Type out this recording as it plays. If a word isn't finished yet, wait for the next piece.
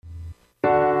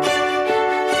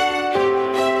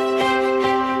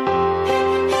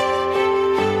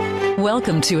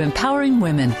Welcome to Empowering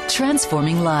Women,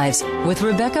 Transforming Lives with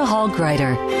Rebecca Hall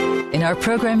Greider. In our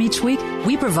program each week,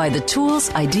 we provide the tools,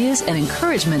 ideas, and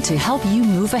encouragement to help you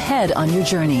move ahead on your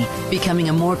journey, becoming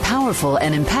a more powerful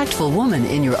and impactful woman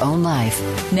in your own life.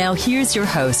 Now here's your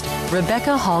host,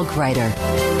 Rebecca Hall Greider.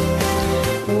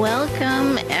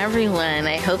 Welcome, everyone.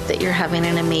 I hope that you're having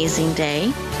an amazing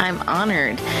day. I'm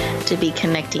honored to be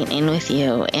connecting in with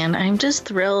you, and I'm just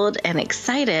thrilled and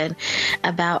excited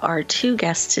about our two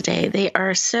guests today. They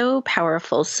are so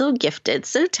powerful, so gifted,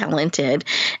 so talented,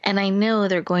 and I know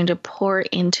they're going to pour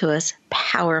into us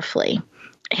powerfully.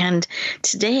 And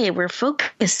today we're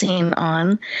focusing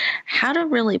on how to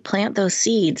really plant those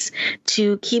seeds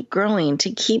to keep growing,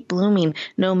 to keep blooming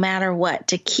no matter what,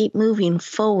 to keep moving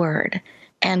forward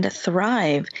and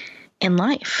thrive in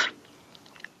life.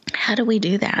 How do we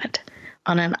do that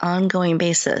on an ongoing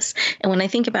basis? And when I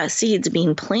think about seeds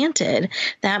being planted,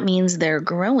 that means they're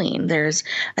growing. There's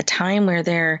a time where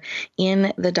they're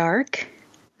in the dark,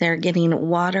 they're getting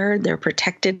watered, they're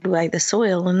protected by the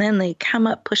soil, and then they come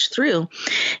up, push through,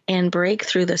 and break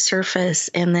through the surface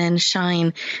and then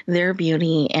shine their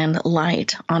beauty and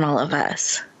light on all of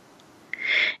us.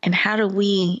 And how do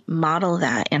we model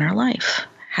that in our life?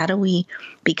 How do we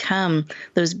become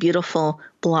those beautiful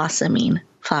blossoming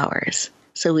flowers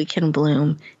so we can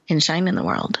bloom and shine in the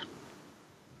world?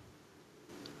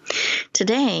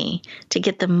 Today, to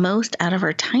get the most out of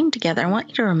our time together, I want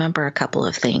you to remember a couple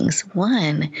of things.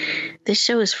 One, this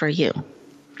show is for you.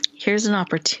 Here's an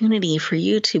opportunity for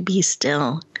you to be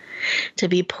still, to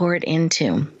be poured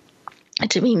into,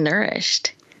 to be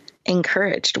nourished,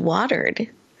 encouraged, watered,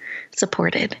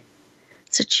 supported.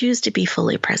 So choose to be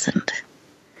fully present,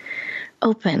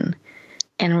 open,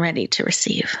 and ready to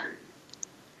receive.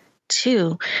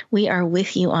 Two, we are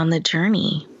with you on the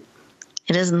journey.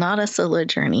 It is not a solo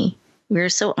journey. We are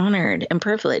so honored and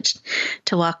privileged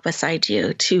to walk beside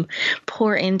you, to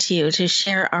pour into you, to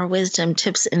share our wisdom,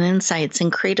 tips, and insights,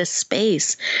 and create a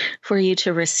space for you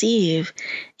to receive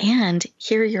and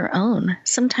hear your own.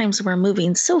 Sometimes we're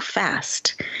moving so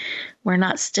fast. We're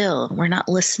not still. We're not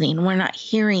listening. We're not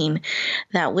hearing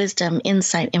that wisdom,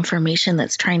 insight, information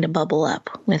that's trying to bubble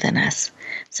up within us.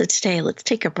 So today, let's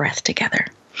take a breath together.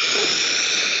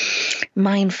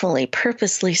 Mindfully,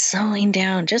 purposely slowing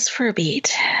down just for a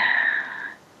beat.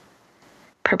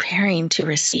 Preparing to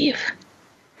receive.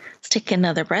 Let's take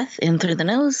another breath in through the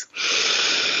nose,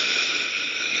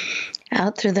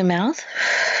 out through the mouth.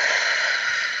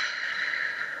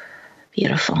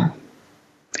 Beautiful.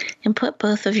 And put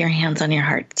both of your hands on your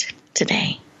heart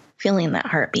today, feeling that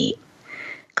heartbeat.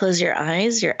 Close your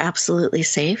eyes. You're absolutely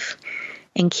safe.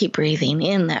 And keep breathing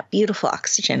in that beautiful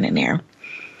oxygen and air.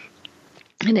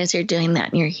 And as you're doing that,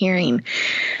 and you're hearing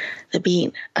the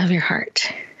beat of your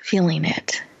heart, feeling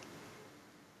it,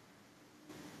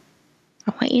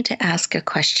 I want you to ask a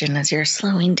question as you're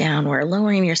slowing down. We're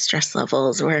lowering your stress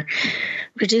levels. We're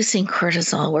reducing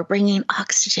cortisol. We're bringing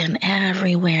oxygen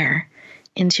everywhere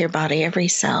into your body, every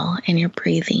cell, and you're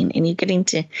breathing, and you're getting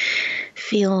to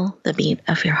feel the beat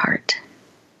of your heart.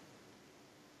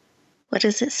 What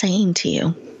is it saying to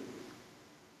you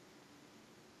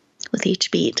with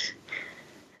each beat?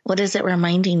 What is it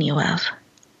reminding you of?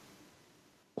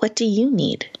 What do you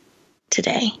need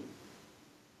today?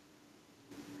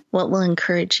 What will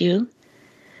encourage you,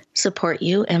 support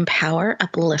you, empower,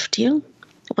 uplift you?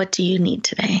 What do you need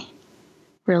today?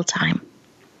 Real time.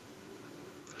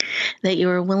 That you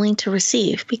are willing to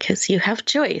receive because you have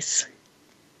choice.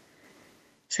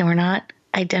 So we're not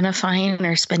identifying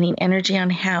or spending energy on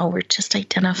how, we're just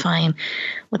identifying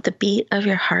what the beat of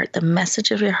your heart, the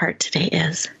message of your heart today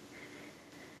is,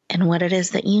 and what it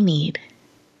is that you need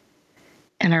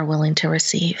and are willing to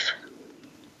receive.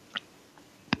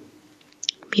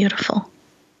 Beautiful.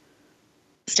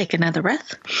 Let's take another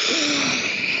breath.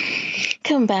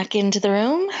 Come back into the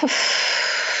room.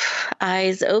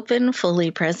 Eyes open,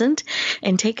 fully present,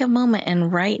 and take a moment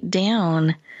and write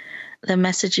down the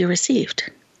message you received.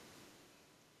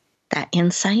 That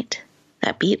insight,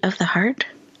 that beat of the heart.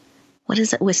 What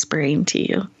is it whispering to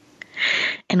you?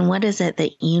 And what is it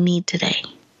that you need today?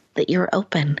 That you're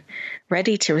open,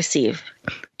 ready to receive.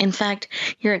 In fact,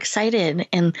 you're excited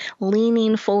and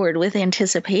leaning forward with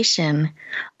anticipation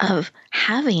of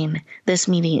having this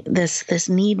meeting, this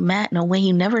need met in a way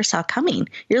you never saw coming.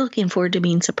 You're looking forward to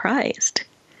being surprised,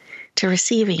 to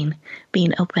receiving,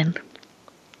 being open.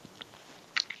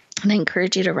 And I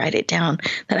encourage you to write it down.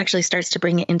 That actually starts to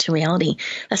bring it into reality.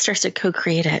 That starts to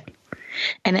co-create it.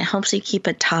 And it helps you keep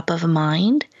it top of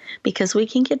mind because we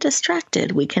can get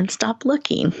distracted. We can stop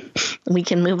looking. We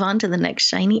can move on to the next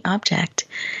shiny object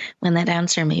when that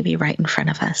answer may be right in front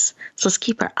of us. So let's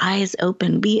keep our eyes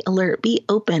open, be alert, be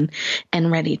open,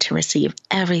 and ready to receive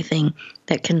everything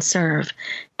that can serve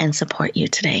and support you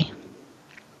today.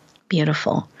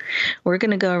 Beautiful. We're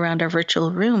going to go around our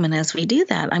virtual room, and as we do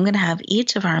that, I'm going to have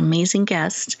each of our amazing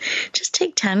guests just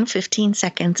take 10, 15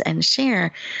 seconds and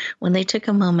share when they took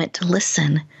a moment to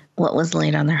listen what was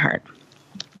laid on their heart.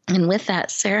 And with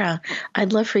that, Sarah,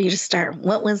 I'd love for you to start.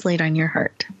 What was laid on your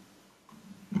heart?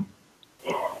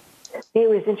 It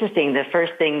was interesting. The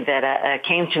first thing that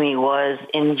came to me was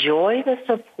enjoy the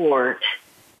support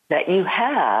that you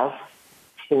have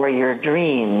for your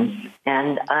dreams.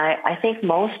 And I think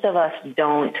most of us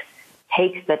don't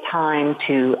take the time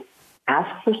to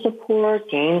ask for support,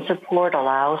 gain support,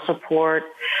 allow support,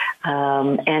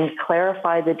 and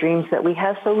clarify the dreams that we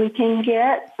have so we can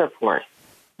get support.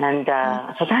 And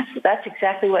so that's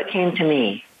exactly what came to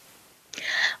me.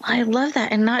 I love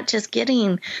that. And not just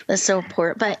getting the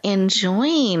support, but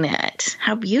enjoying it.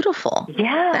 How beautiful.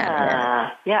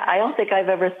 Yeah. Yeah. I don't think I've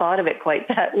ever thought of it quite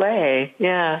that way.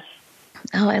 Yeah.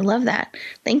 Oh, I love that.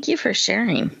 Thank you for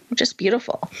sharing. Just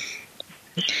beautiful.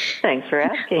 Thanks for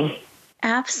asking.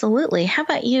 Absolutely. How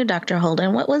about you, Dr.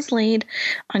 Holden? What was laid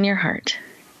on your heart?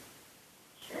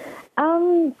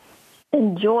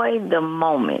 Enjoy the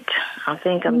moment. I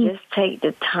think just take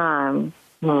the time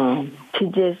to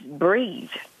just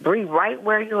breathe. Breathe right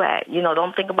where you're at.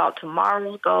 Don't think about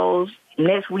tomorrow's goals,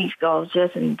 next week's goals.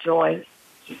 Just enjoy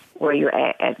where you're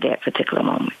at that particular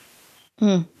moment.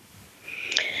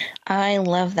 I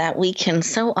love that. We can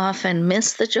so often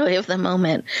miss the joy of the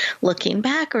moment looking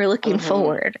back or looking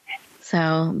forward.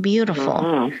 So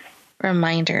beautiful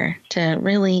reminder to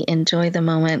really enjoy the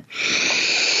moment,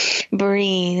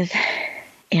 breathe,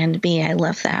 and be. I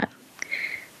love that.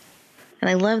 And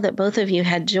I love that both of you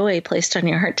had joy placed on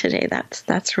your heart today.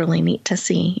 That's really neat to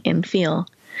see and feel.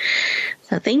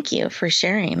 So thank you for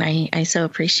sharing. I so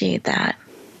appreciate that.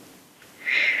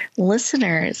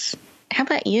 Listeners, how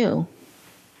about you?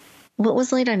 What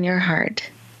was laid on your heart?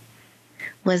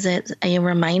 Was it a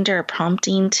reminder, a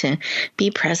prompting to be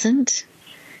present,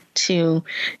 to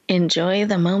enjoy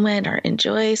the moment or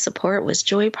enjoy support? Was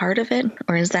joy part of it?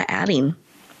 Or is that adding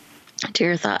to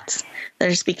your thoughts that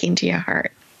are speaking to your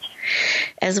heart?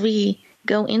 As we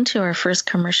go into our first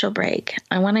commercial break,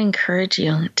 I want to encourage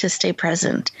you to stay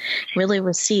present, really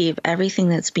receive everything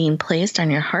that's being placed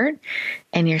on your heart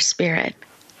and your spirit.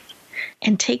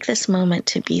 And take this moment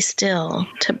to be still,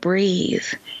 to breathe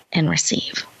and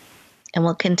receive. And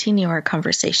we'll continue our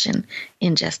conversation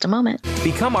in just a moment.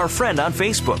 Become our friend on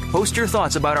Facebook. Post your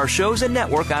thoughts about our shows and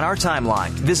network on our timeline.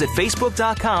 Visit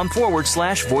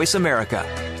Facebook.com/Voice America.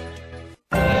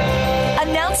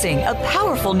 Announcing a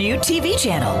powerful new TV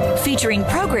channel featuring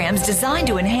programs designed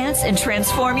to enhance and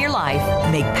transform your life.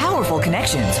 Make powerful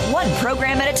connections, one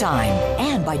program at a time.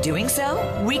 And by doing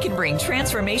so, we can bring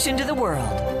transformation to the world.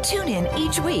 Tune in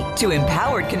each week to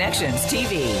Empowered Connections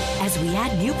TV as we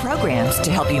add new programs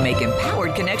to help you make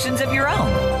empowered connections of your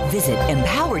own. Visit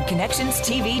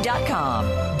EmpoweredConnectionsTV.com.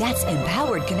 That's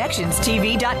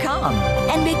EmpoweredConnectionsTV.com.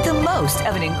 And make the most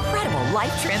of an incredible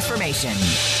life transformation.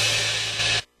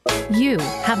 You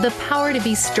have the power to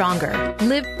be stronger,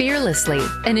 live fearlessly,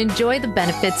 and enjoy the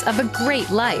benefits of a great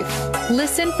life.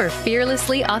 Listen for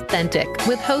Fearlessly Authentic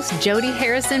with host Jody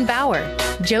Harrison Bauer.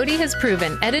 Jody has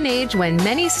proven at an age when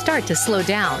many start to slow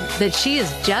down that she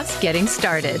is just getting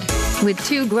started. With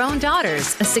 2 grown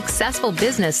daughters, a successful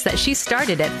business that she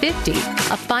started at 50,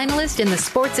 a finalist in the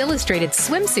Sports Illustrated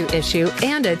swimsuit issue,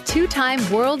 and a 2-time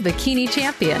world bikini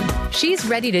champion, she's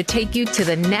ready to take you to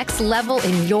the next level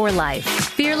in your life.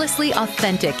 Fearlessly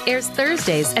Authentic airs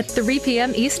Thursdays at 3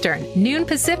 p.m. Eastern, noon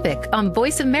Pacific on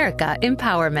Voice America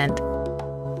Empowerment.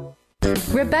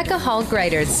 Rebecca Hall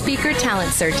Greider's Speaker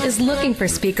Talent Search is looking for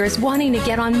speakers wanting to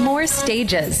get on more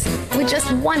stages. With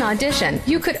just one audition,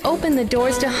 you could open the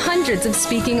doors to hundreds of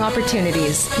speaking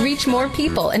opportunities, reach more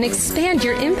people, and expand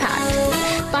your impact.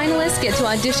 Finalists get to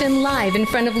audition live in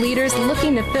front of leaders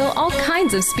looking to fill all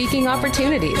kinds of speaking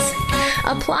opportunities.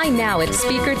 Apply now at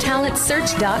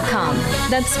SpeakerTalentSearch.com.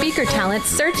 That's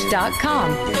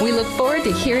SpeakerTalentSearch.com. We look forward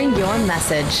to hearing your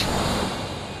message.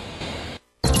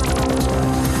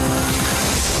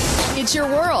 It's your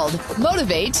world.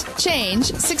 Motivate, change,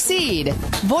 succeed.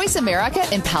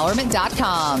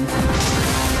 VoiceAmericaEmpowerment.com.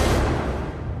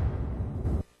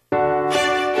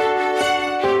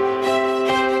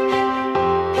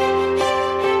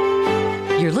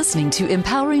 You're listening to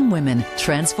Empowering Women,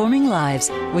 Transforming Lives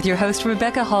with your host,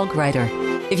 Rebecca Hall Greider.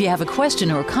 If you have a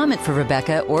question or comment for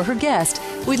Rebecca or her guest,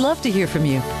 we'd love to hear from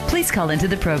you. Please call into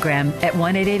the program at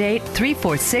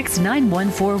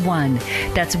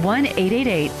 1-888-346-9141. That's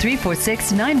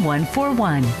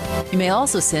 1-888-346-9141. You may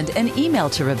also send an email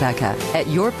to Rebecca at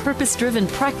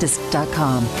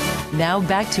yourpurposedrivenpractice.com. Now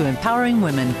back to empowering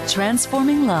women,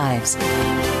 transforming lives.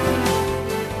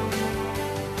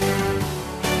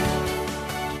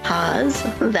 Pause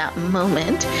that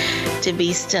moment to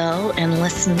be still and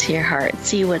listen to your heart,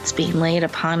 see what's being laid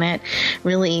upon it,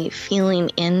 really feeling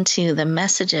into the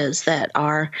messages that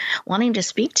are wanting to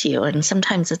speak to you. And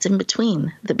sometimes it's in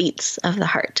between the beats of the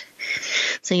heart.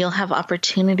 So you'll have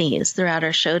opportunities throughout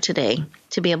our show today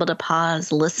to be able to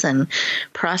pause, listen,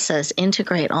 process,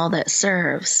 integrate all that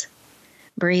serves.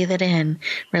 Breathe it in,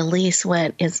 release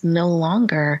what is no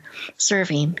longer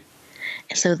serving,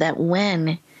 so that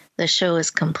when the show is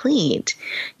complete,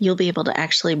 you'll be able to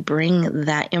actually bring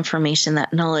that information,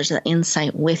 that knowledge, that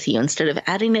insight with you. Instead of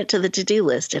adding it to the to-do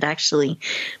list, it actually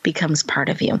becomes part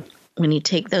of you when you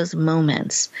take those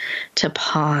moments to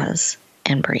pause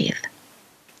and breathe.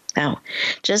 Now,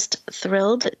 just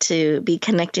thrilled to be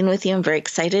connecting with you. I'm very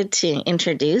excited to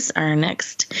introduce our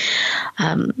next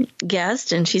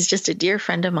guest, and she's just a dear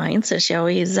friend of mine, so she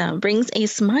always brings a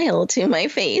smile to my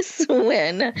face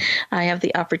when I have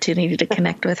the opportunity to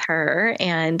connect with her,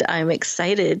 and I'm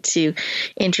excited to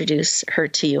introduce her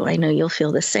to you. I know you'll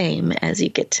feel the same as you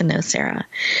get to know Sarah.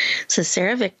 So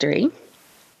Sarah Victory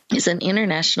is an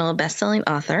international best-selling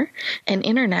author and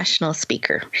international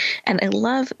speaker. And I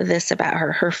love this about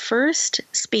her. Her first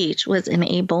speech was in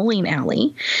a bowling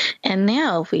alley. And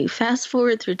now, if we fast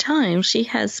forward through time, she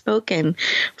has spoken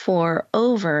for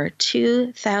over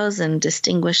 2,000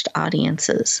 distinguished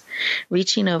audiences,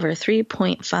 reaching over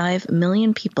 3.5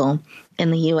 million people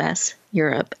in the U.S.,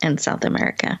 Europe, and South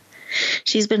America.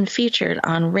 She's been featured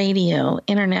on radio,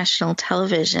 international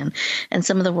television, and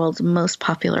some of the world's most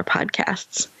popular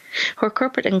podcasts. Her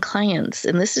corporate and clients,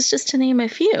 and this is just to name a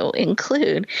few,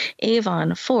 include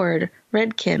Avon, Ford,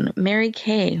 Redken, Mary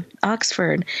Kay,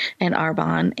 Oxford, and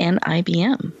Arbonne, and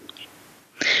IBM.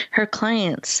 Her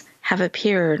clients have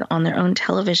appeared on their own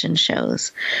television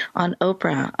shows, on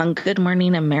Oprah, on Good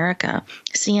Morning America,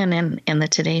 CNN, and The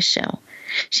Today Show.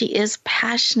 She is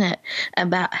passionate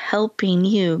about helping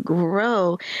you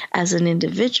grow as an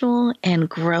individual and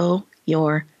grow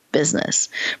your business.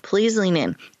 Please lean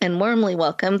in and warmly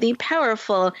welcome the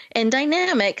powerful and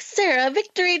dynamic Sarah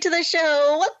Victory to the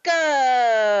show.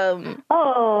 Welcome.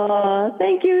 Oh,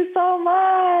 thank you so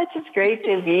much. It's great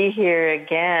to be here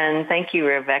again. Thank you,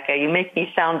 Rebecca. You make me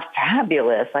sound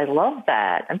fabulous. I love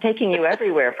that. I'm taking you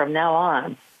everywhere from now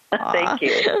on. Thank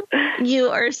you.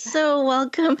 You are so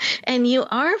welcome, and you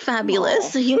are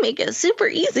fabulous. So you make it super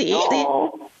easy. Thank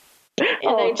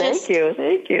you.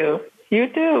 Thank you. You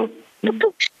too.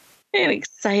 I'm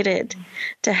excited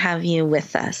to have you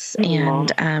with us and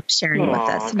sharing with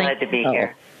us. Glad to be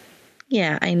here.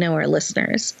 Yeah, I know our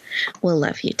listeners will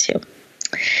love you too.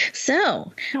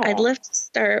 So I'd love to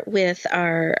start with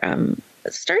our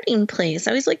starting place.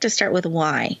 I always like to start with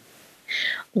why.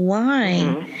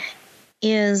 Why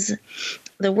is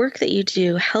the work that you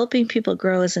do helping people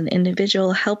grow as an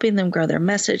individual, helping them grow their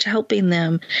message, helping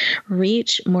them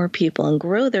reach more people and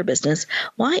grow their business?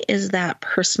 Why is that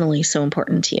personally so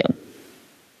important to you?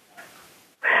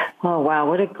 Oh, wow.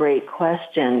 What a great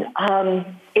question.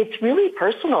 It's really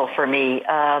personal for me.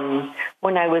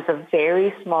 When I was a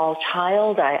very small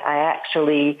child, I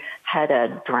actually had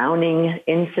a drowning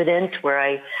incident where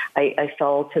I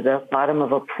fell to the bottom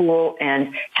of a pool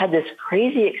and had this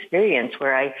crazy experience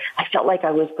where I felt like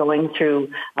I was going through,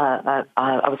 I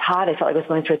was hot. I felt like I was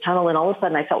going through a tunnel, and all of a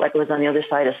sudden I felt like I was on the other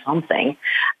side of something.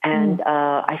 And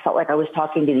I felt like I was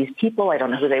talking to these people. I don't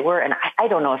know who they were. And I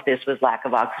don't know if this was lack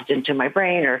of oxygen to my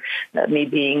brain or me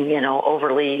being,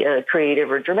 overly creative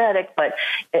or dramatic, but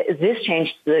this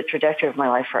changed the trajectory of my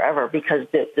life forever, because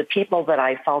the people that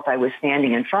I felt I was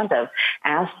standing in front of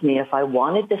asked me if I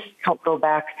wanted to go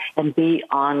back and be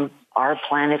on our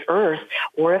planet Earth,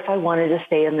 or if I wanted to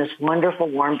stay in this wonderful,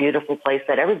 warm, beautiful place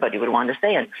that everybody would want to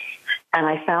stay in. And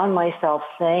I found myself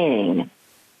saying,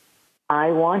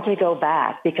 I want to go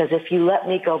back, because if you let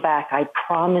me go back, I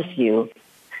promise you,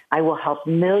 I will help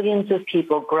millions of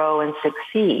people grow and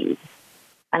succeed.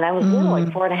 And I was little, like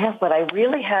 4.5, but I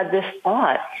really had this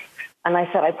thought. And I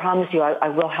said, I promise you, I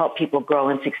will help people grow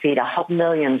and succeed. I'll help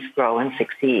millions grow and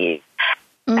succeed.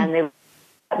 And they looked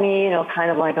at me,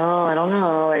 kind of like, oh, I don't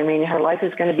know. I mean, her life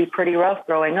is going to be pretty rough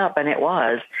growing up, and it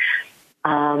was.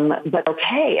 But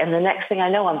okay. And the next thing I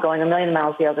know, I'm going a million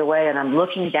miles the other way, and I'm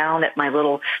looking down at my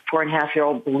little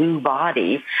 4.5-year-old blue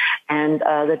body, and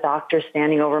the doctor's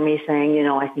standing over me saying,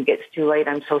 I think it's too late.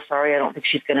 I'm so sorry. I don't think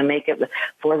she's going to make it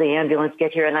before the ambulance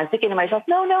get here. And I'm thinking to myself,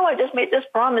 no, I just made this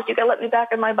promise. You got to let me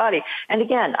back in my body. And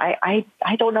again, I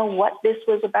don't know what this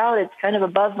was about. It's kind of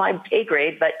above my pay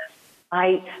grade, but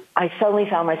I suddenly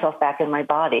found myself back in my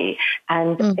body,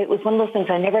 and it was one of those things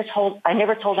I never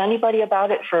told anybody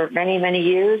about it for many, many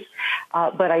years.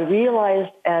 But I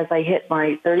realized as I hit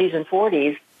my 30s and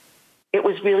 40s, it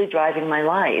was really driving my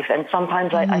life. And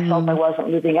sometimes I felt I wasn't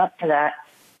living up to that.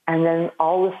 And then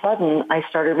all of a sudden I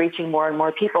started reaching more and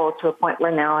more people to a point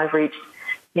where now I've reached,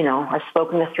 I've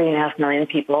spoken to 3.5 million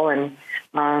people, and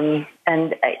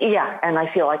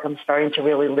I feel like I'm starting to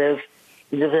really live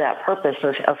that purpose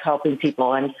of helping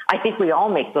people. And I think we all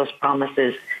make those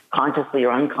promises consciously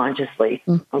or unconsciously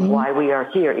of why we are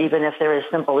here, even if they're as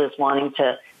simple as wanting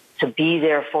to be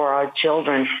there for our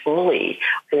children fully,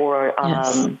 or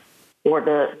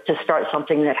to start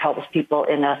something that helps people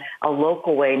in a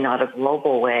local way, not a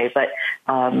global way. But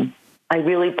I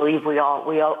really believe we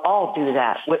all do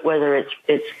that, whether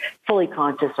it's fully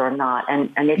conscious or not.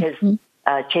 And it has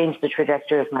changed the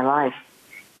trajectory of my life.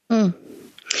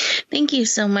 Thank you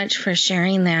so much for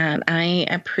sharing that. I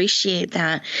appreciate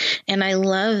that. And I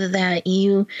love that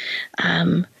you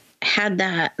had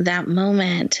that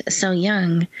moment so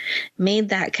young, made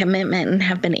that commitment, and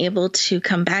have been able to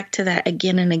come back to that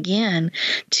again and again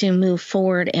to move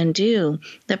forward and do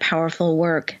the powerful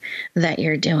work that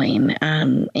you're doing.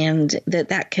 And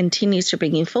that continues to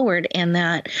bring you forward, and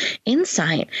that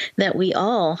insight that we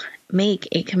all make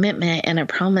a commitment and a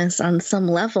promise on some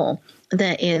level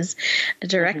that is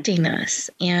directing us.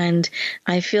 And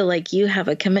I feel like you have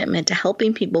a commitment to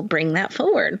helping people bring that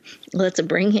forward. Let's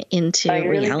bring it into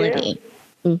reality.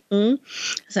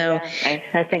 So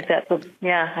I think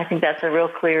that's a real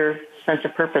clear sense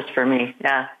of purpose for me.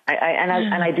 Yeah.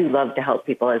 I do love to help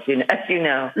people, as you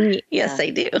know. Yes, I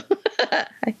do.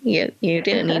 You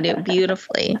do, and you do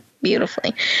beautifully.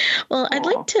 Well, I'd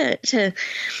like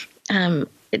to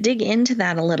dig into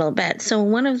that a little bit. So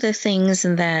one of the things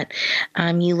that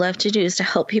you love to do is to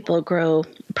help people grow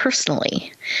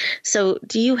personally. So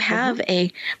do you have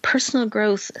a personal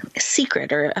growth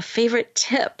secret or a favorite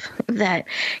tip that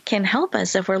can help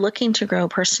us if we're looking to grow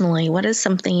personally? What is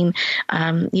something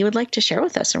you would like to share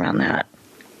with us around that?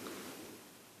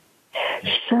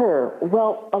 Sure.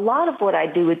 Well, a lot of what I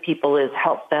do with people is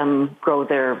help them grow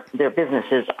their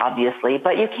businesses, obviously,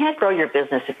 but you can't grow your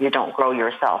business if you don't grow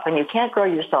yourself, and you can't grow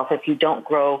yourself if you don't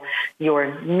grow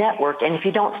your network, and if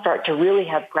you don't start to really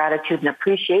have gratitude and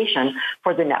appreciation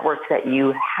for the network that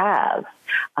you have.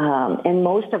 And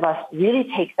most of us really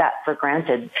take that for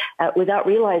granted without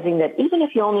realizing that even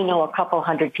if you only know a couple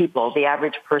hundred people, the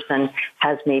average person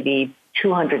has maybe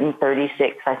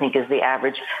 236, I think, is the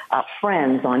average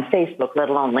friends on Facebook, let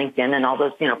alone LinkedIn and all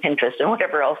those, Pinterest and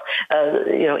whatever else,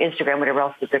 Instagram, whatever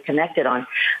else that they're connected on.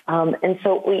 And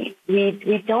so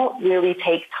we don't really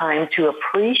take time to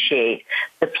appreciate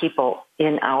the people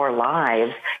in our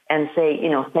lives and say,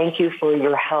 thank you for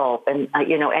your help, and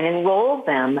enroll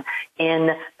them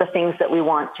in the things that we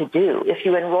want to do. If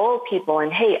you enroll people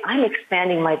in, hey, I'm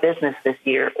expanding my business this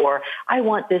year, or I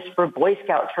want this for Boy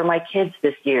Scouts for my kids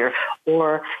this year,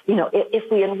 or,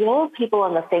 if we enroll people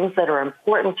in the things that are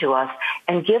important to us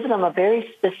and give them a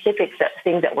very specific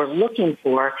thing that we're looking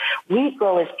for, we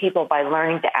grow as people by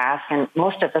learning to ask, and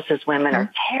most of us as women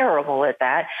are terrible at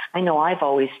that. I know I've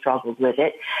always struggled with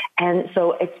it. And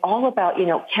so it's all about,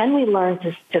 can we learn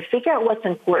to figure out what's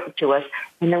important to us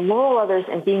and enroll others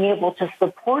and being able to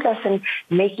support us in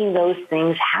making those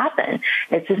things happen.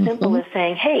 It's as simple as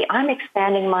saying, hey, I'm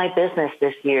expanding my business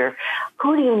this year.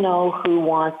 Who do you know who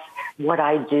wants what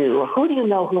I do? Or who do you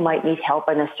know who might need help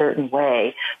in a certain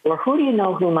way? Or who do you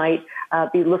know who might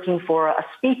be looking for a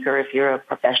speaker? If you're a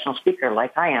professional speaker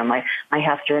like I am, I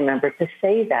have to remember to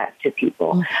say that to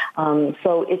people.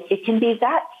 So it can be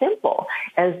that simple,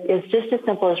 as just as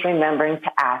simple as remembering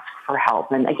to ask for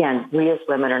help. And again, we as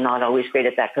women are not always great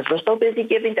at that because we're so busy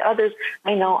giving to others.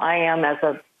 I know I am as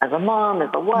a mom, as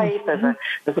a wife,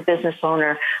 as a business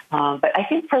owner. But I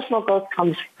think personal growth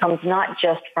comes not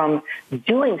just from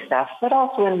doing stuff, but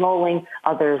also enrolling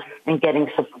others and getting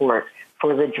support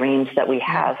for the dreams that we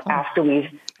have after we've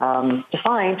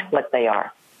defined what they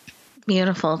are.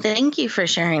 Beautiful. Thank you for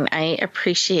sharing. I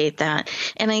appreciate that.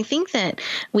 And I think that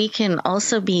we can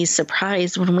also be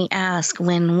surprised when we ask,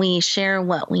 when we share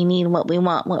what we need, what we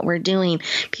want, what we're doing.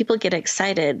 People get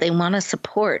excited. They want to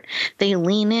support. They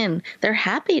lean in. They're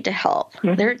happy to help.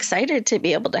 They're excited to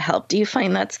be able to help. Do you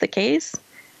find that's the case?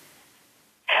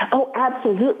 Oh,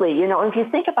 absolutely. You know, if you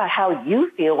think about how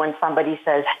you feel when somebody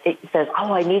says,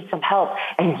 oh, I need some help,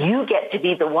 and you get to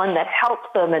be the one that helps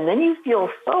them, and then you feel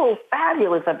so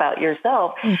fabulous about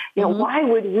yourself, you know, why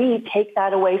would we take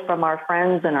that away from our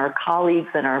friends and our colleagues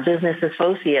and our business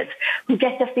associates who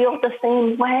get to feel the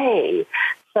same way?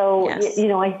 So, you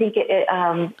know, I think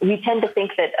we tend to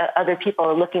think that other people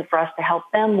are looking for us to help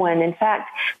them when, in fact,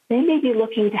 they may be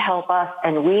looking to help us,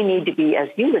 and we need to be, as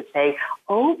you would say,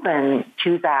 open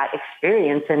to that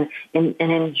experience and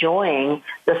enjoying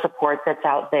the support that's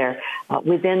out there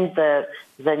within the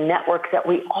network that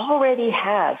we already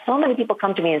have. So many people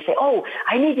come to me and say, oh,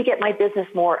 I need to get my business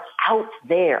more out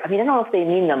there. I mean, I don't know if they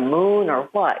mean the moon or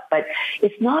what, but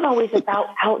it's not always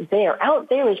about out there. Out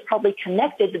there is probably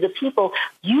connected to the people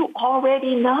you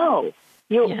already know.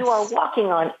 You are walking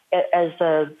on, as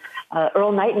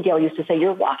Earl Nightingale used to say,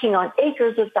 you're walking on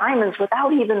acres of diamonds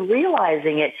without even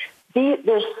realizing it.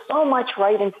 There's so much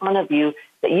right in front of you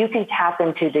that you can tap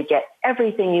into to get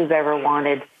everything you've ever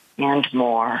wanted and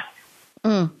more.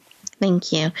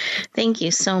 Thank you. Thank you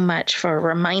so much for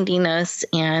reminding us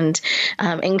and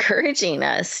encouraging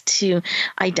us to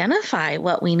identify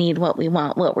what we need, what we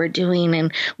want, what we're doing,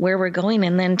 and where we're going,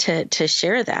 and then to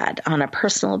share that on a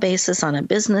personal basis, on a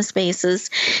business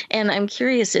basis. And I'm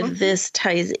curious if this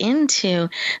ties into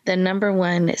the number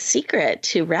one secret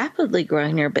to rapidly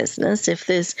growing your business, if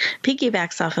this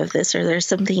piggybacks off of this, or there's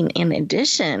something in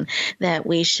addition that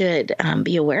we should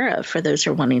be aware of for those who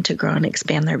are wanting to grow and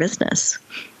expand their business.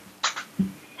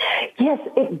 Yes,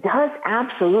 it does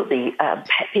absolutely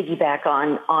piggyback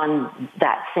on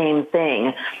that same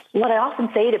thing. What I often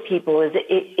say to people is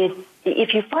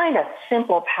if you find a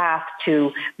simple path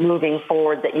to moving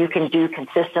forward that you can do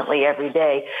consistently every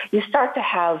day, you start to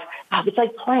have, it's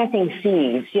like planting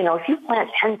seeds. You know, if you plant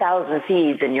 10,000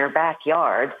 seeds in your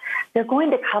backyard, they're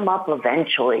going to come up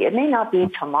eventually. It may not be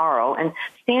tomorrow. And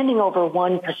standing over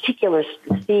one particular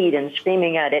seed and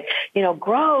screaming at it, you know,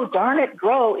 grow, darn it,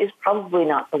 grow, is probably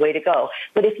not the way to go.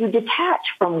 But if you detach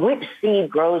from which seed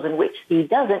grows and which seed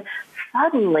doesn't,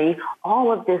 suddenly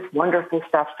all of this wonderful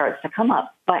stuff starts to come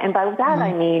up. And by that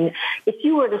I mean, if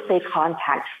you were to say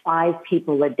contact 5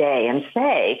 people a day and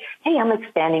say, hey, I'm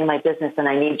expanding my business and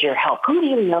I need your help. Who do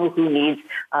you know who needs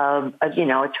a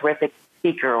terrific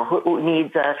speaker, or who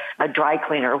needs a dry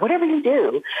cleaner, or whatever you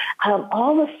do,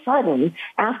 all of a sudden,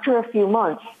 after a few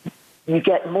months, you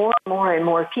get more and more and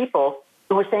more people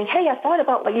who are saying, hey, I thought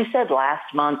about what you said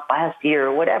last month, last year,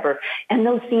 or whatever, and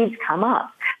those seeds come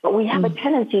up. But we have a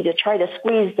tendency to try to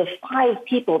squeeze the 5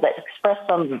 people that express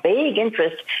some vague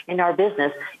interest in our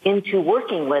business into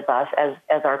working with us as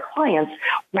our clients,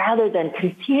 rather than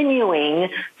continuing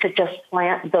to just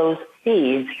plant those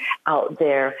seeds out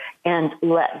there and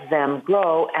let them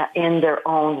grow in their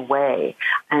own way.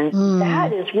 And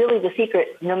that is really the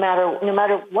secret. No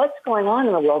matter what's going on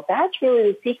in the world, that's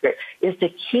really the secret, is to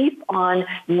keep on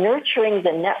nurturing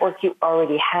the network you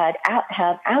already have,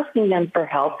 asking them for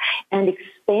help, and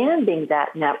expanding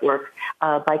that network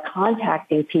by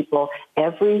contacting people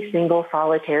every single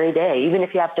solitary day. Even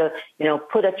if you have to,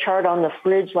 put a chart on the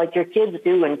fridge like your kids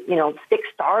do and, stick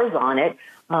stars on it.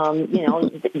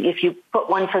 If you put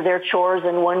one for their chores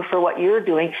and one for what you're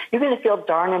doing, you're going to feel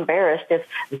darn embarrassed if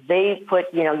they put,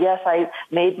 yes, I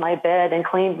made my bed and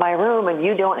cleaned my room, and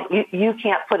you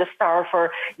can't put a star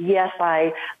for, yes,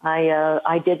 I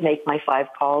did make my 5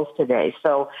 calls today.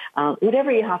 So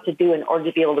whatever you have to do in order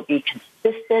to be able to be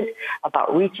consistent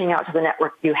about reaching out to the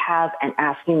network you have and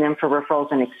asking them for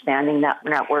referrals and expanding that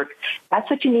network, that's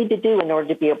what you need to do in order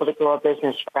to be able to grow a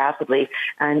business rapidly.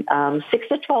 And 6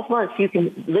 to 12 months, you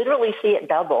can literally see it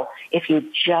double if you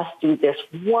just do this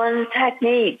one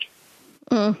technique.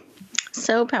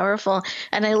 So powerful.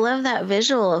 And I love that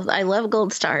visual. I love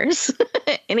gold stars.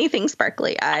 Anything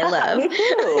sparkly, I love. Me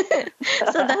too.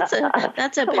 So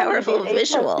that's a powerful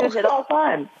visual. At all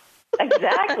times.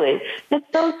 Exactly. It's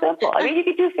so simple. I mean, you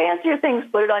could do fancier things.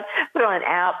 Put it on an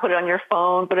app. Put it on your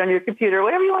phone. Put it on your computer.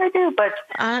 Whatever you want to do. But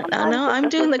no, I'm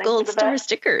doing the gold star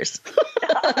stickers.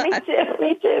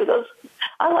 Me too.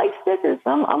 I like stickers.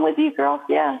 I'm with you, girl.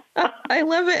 Yeah. I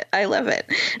love it.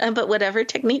 But whatever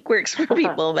technique works for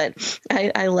people. But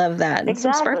I love that. Exactly.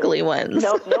 Some sparkly ones.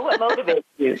 Know what motivates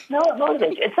you.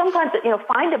 And sometimes,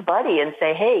 find a buddy and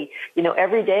say, hey,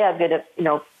 every day I'm going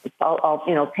to,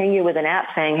 I'll ping you with an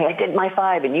app saying, hey, I did my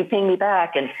 5, and you ping me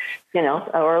back, and,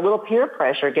 or a little peer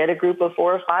pressure, get a group of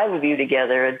 4 or 5 of you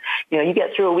together, and, you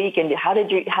get through a week, and how did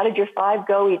your 5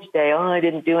 go each day? Oh, I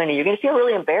didn't do any. You're going to feel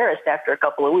really embarrassed after a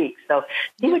couple of weeks. So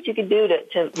see what you can do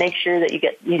to make sure that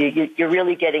you're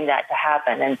really getting that to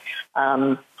happen.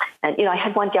 And, And, I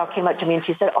had one gal came up to me and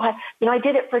she said, I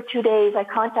did it for 2 days. I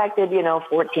contacted,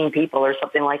 14 people or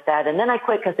something like that. And then I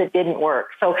quit because it didn't work.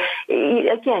 So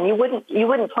again, you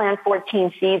wouldn't plant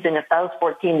 14 seeds. And if those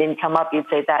 14 didn't come up, you'd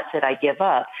say, that's it, I give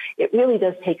up. It really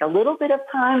does take a little bit of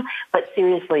time, but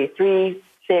seriously, 3,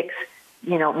 6,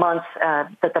 months,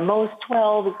 but the most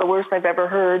 12 is the worst I've ever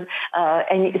heard.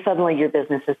 And suddenly your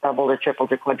business has doubled or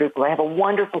tripled or quadrupled. I have a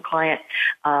wonderful client,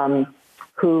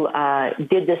 who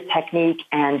did this technique,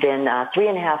 and in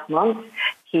 3.5 months,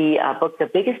 he booked the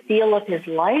biggest deal of his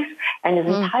life, and his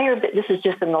entire, this is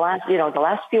just in the last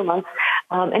few months,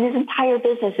 and his entire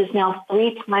business is now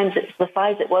 3 times the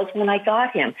size it was when I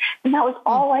got him. And that was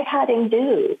all I had him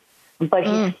do. But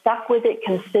he stuck with it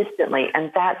consistently,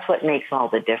 and that's what makes all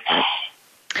the difference.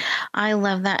 I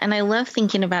love that. And I love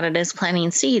thinking about it as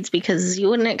planting seeds, because you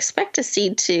wouldn't expect a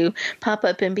seed to pop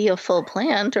up and be a full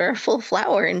plant or a full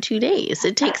flower in 2 days.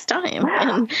 It takes time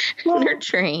and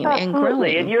nurturing and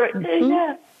growing. And you're,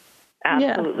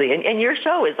 absolutely. Yeah. And your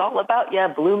show is all about,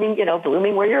 blooming,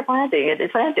 blooming where you're planting.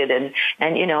 It's planted and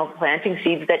planting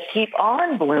seeds that keep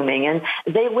on blooming, and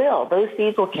they will. Those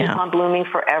seeds will keep on blooming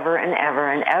forever and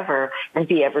ever and ever and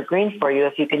be evergreen for you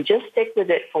if you can just stick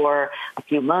with it for a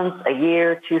few months, a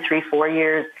year, 2, 3, 4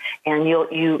 years. And you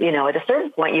at a certain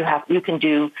point you can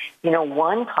do,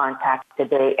 one contact a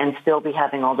day and still be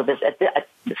having all the business. At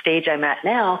the stage I'm at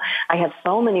now, I have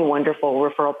so many wonderful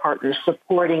referral partners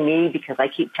supporting me because I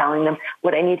keep telling them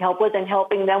what I need help with and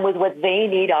helping them with what they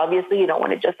need. Obviously, you don't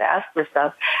want to just ask for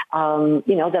stuff,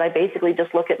 that I basically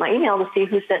just look at my email to see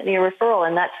who sent me a referral.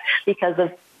 And that's because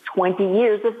of 20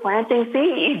 years of planting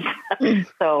seeds.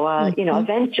 So,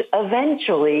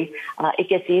 eventually it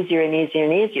gets easier and easier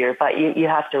and easier, but you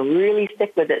have to really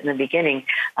stick with it in the beginning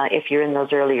if you're in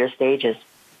those earlier stages.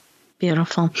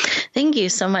 Beautiful. Thank you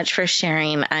so much for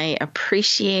sharing. I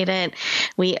appreciate it.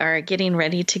 We are getting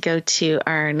ready to go to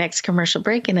our next commercial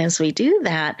break. And as we do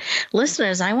that,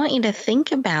 listeners, I want you to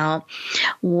think about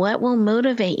what will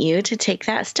motivate you to take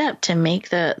that step to make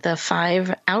the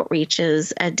 5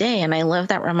 outreaches a day. And I love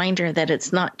that reminder that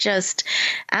it's not just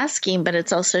asking, but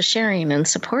it's also sharing and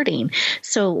supporting.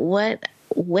 So what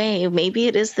way, maybe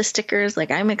it is the stickers.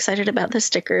 Like, I'm excited about the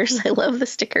stickers. I love the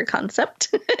sticker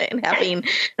concept and having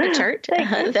a chart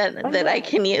that I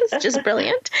can use. Just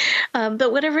brilliant.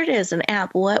 But whatever it is, an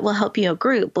app, what will help you, a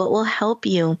group, what will help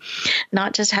you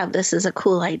not just have this as a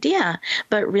cool idea,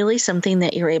 but really something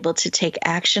that you're able to take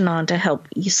action on to help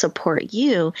you support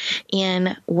you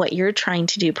in what you're trying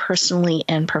to do personally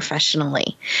and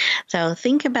professionally. So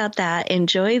think about that.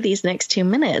 Enjoy these next 2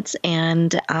 minutes,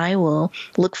 and I will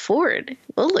look forward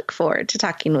to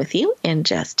talking with you in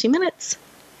just 2 minutes.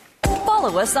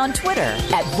 Follow us on Twitter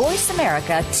at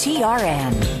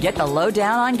VoiceAmericaTRN. Get the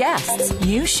lowdown on guests,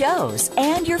 new shows,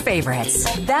 and your favorites.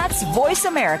 That's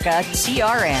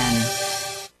VoiceAmericaTRN.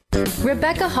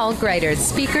 Rebecca Hall Greider's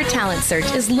Speaker Talent Search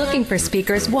is looking for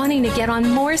speakers wanting to get on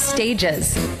more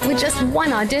stages. With just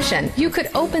one audition, you could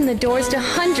open the doors to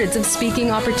hundreds of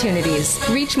speaking opportunities,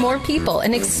 reach more people,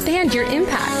 and expand your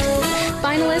impact.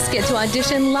 Finalists get to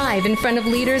audition live in front of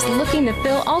leaders looking to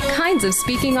fill all kinds of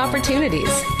speaking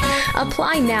opportunities.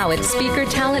 Apply now at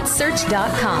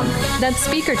SpeakerTalentSearch.com. That's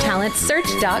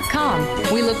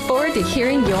SpeakerTalentSearch.com. We look forward to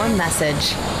hearing your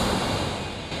message.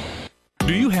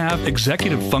 Do you have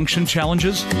executive function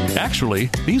challenges? Actually,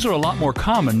 these are a lot more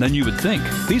common than you would think.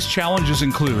 These challenges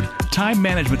include time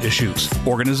management issues,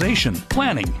 organization,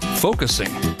 planning,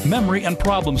 focusing, memory, and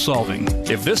problem solving.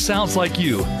 If this sounds like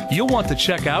you, you'll want to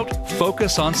check out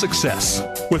Focus on Success.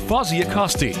 With Fozzie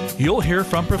Acosti, you'll hear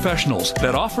from professionals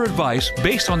that offer advice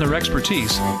based on their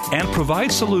expertise and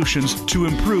provide solutions to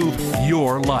improve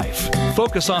your life.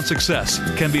 Focus on Success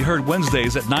can be heard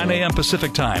Wednesdays at 9 a.m.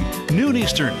 Pacific Time, noon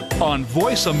Eastern, on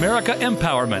Voice America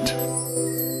Empowerment.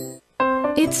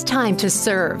 It's time to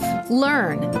serve,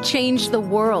 learn, change the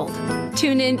world.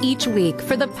 Tune in each week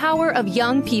for the power of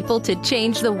young people to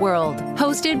change the world.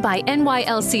 Hosted by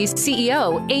NYLC's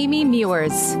CEO, Amy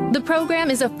Mewers. The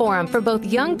program is a forum for both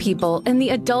young people and the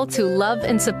adults who love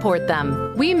and support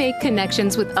them. We make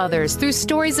connections with others through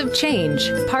stories of change,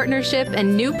 partnership,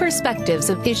 and new perspectives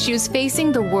of issues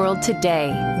facing the world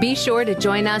today. Be sure to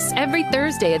join us every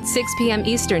Thursday at 6 p.m.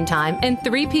 Eastern Time and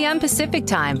 3 p.m. Pacific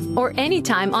Time, or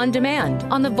anytime on demand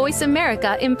on the Voice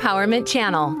America Empowerment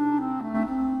Channel.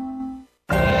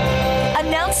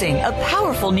 Announcing a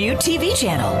powerful new TV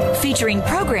channel featuring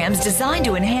programs designed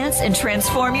to enhance and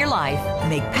transform your life.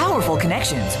 Make powerful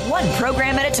connections, one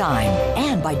program at a time.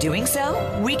 And by doing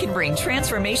so, we can bring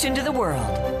transformation to the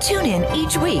world. Tune in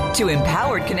each week to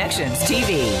Empowered Connections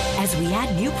TV as we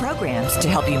add new programs to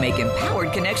help you make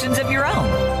empowered connections of your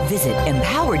own. Visit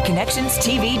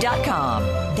empoweredconnectionstv.com.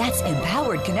 That's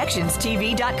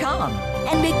empoweredconnectionstv.com.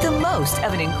 And make the most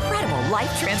of an incredible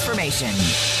life transformation.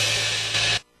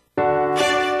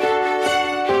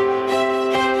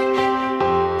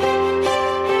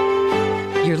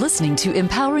 You're listening to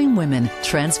Empowering Women,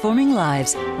 Transforming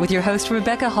Lives with your host,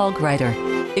 Rebecca Hall-Gruyter.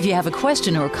 If you have a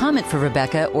question or comment for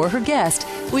Rebecca or her guest,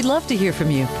 we'd love to hear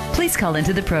from you. Please call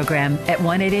into the program at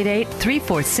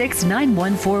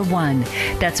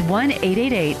 1-888-346-9141. That's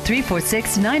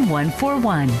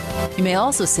 1-888-346-9141. You may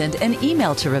also send an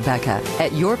email to Rebecca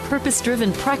at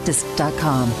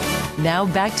yourpurposedrivenpractice.com. Now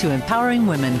back to Empowering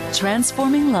Women,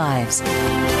 Transforming Lives.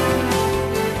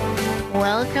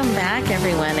 Welcome back,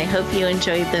 everyone. I hope you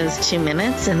enjoyed those 2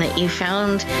 minutes and that you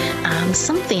found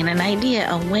something, an idea,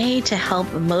 a way to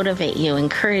help motivate you,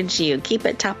 encourage you, keep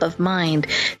it top of mind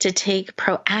to take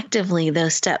proactively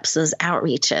those steps, those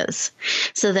outreaches,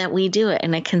 so that we do it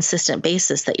in a consistent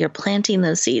basis, that you're planting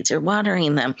those seeds, you're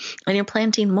watering them, and you're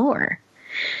planting more.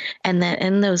 And that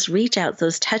in those reach outs,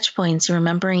 those touch points,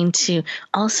 remembering to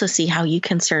also see how you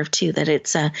can serve too, that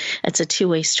it's a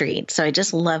two-way street. So I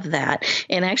just love that.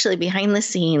 And actually behind the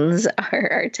scenes,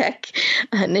 our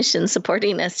technician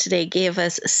supporting us today gave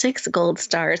us 6 gold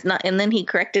stars. And then he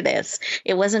corrected us.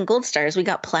 It wasn't gold stars. We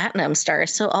got platinum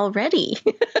stars. So already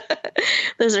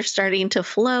those are starting to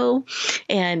flow.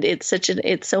 And it's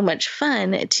so much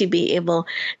fun to be able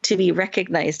to be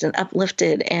recognized and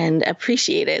uplifted and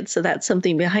appreciated. So that's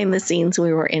something behind the scenes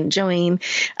we were enjoying.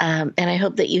 And I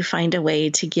hope that you find a way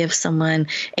to give someone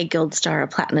a gold star, a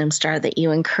platinum star, that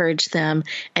you encourage them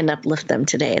and uplift them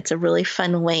today. It's a really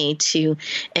fun way to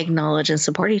acknowledge and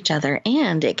support each other,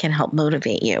 and it can help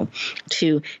motivate you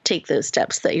to take those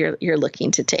steps that you're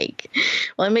looking to take.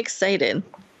 Well, I'm excited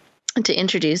to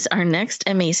introduce our next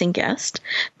amazing guest,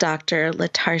 Dr.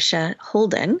 LaTarsha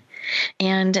Holden.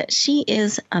 And she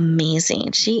is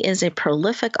amazing. She is a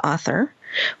prolific author,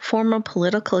 former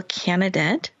political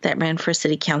candidate that ran for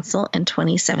city council in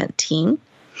 2017.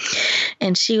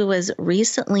 And she was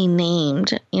recently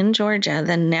named in Georgia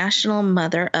the National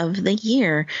Mother of the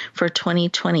Year for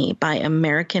 2020 by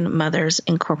American Mothers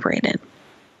Incorporated.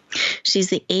 She's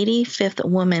the 85th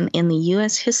woman in the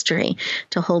U.S. history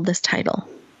to hold this title.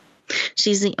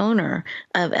 She's the owner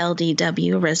of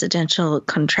LDW Residential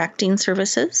Contracting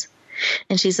Services,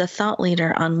 and she's a thought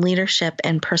leader on leadership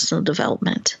and personal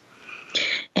development.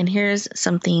 And here's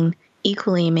something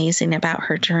equally amazing about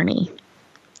her journey.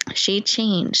 She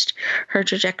changed her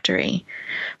trajectory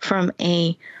from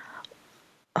a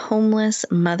homeless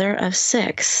mother of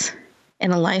 6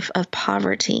 in a life of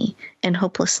poverty and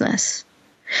hopelessness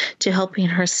to helping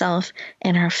herself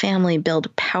and her family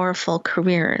build powerful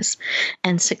careers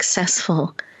and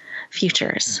successful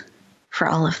futures for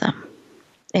all of them,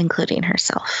 including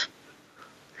herself.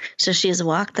 So she has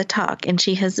walked the talk, and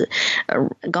she has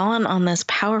gone on this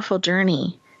powerful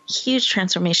journey, huge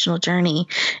transformational journey,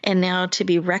 and now to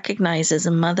be recognized as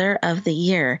a Mother of the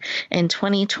Year in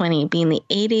 2020, being the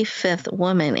 85th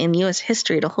woman in U.S.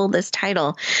 history to hold this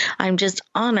title. I'm just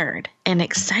honored and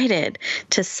excited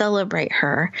to celebrate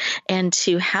her and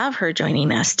to have her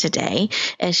joining us today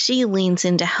as she leans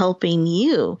into helping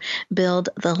you build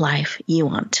the life you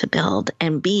want to build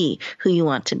and be who you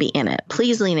want to be in it.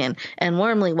 Please lean in and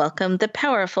warmly welcome the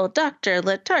powerful Dr.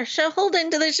 LaTarsha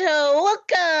Holden to the show.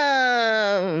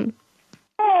 Welcome.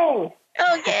 Hey.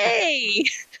 Oh, yay.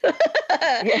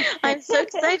 I'm so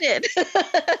excited.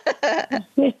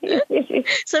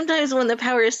 Sometimes when the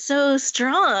power is so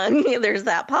strong, there's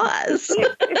that pause.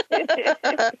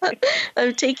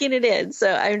 I'm taking it in.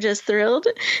 So I'm just thrilled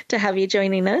to have you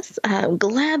joining us. I'm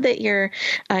glad that you're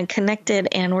connected,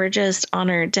 and we're just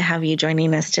honored to have you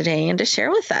joining us today and to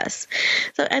share with us.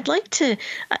 So I'd like to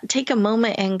take a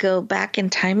moment and go back in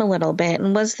time a little bit.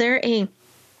 And was there a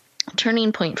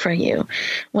turning point for you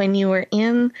when you were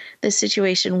in the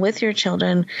situation with your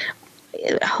children,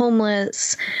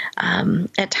 homeless,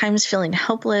 at times feeling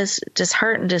helpless,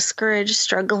 disheartened, discouraged,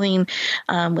 struggling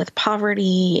with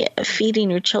poverty,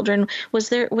 feeding your children? Was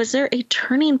there a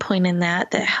turning point in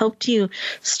that helped you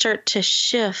start to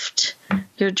shift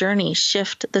your journey,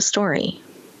 shift the story?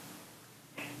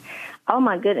 Oh,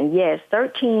 my goodness, yes.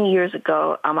 13 years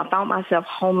ago, I found myself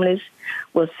homeless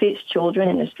with 6 children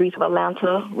in the streets of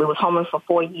Atlanta. We was homeless for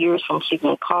 4 years, from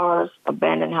sleeping in cars,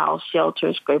 abandoned house,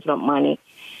 shelters, scraping up money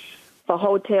for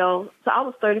hotels. So I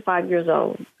was 35 years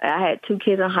old. I had 2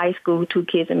 kids in high school, 2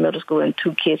 kids in middle school, and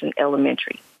 2 kids in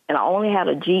elementary. And I only had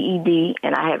a GED,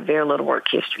 and I had very little work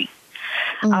history.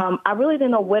 I really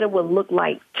didn't know what it would look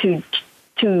like to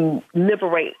to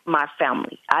liberate my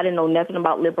family. I didn't know nothing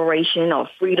about liberation or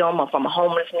freedom or from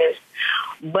homelessness,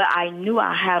 but I knew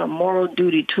I had a moral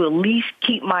duty to at least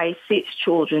keep my 6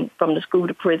 children from the school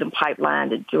to prison pipeline,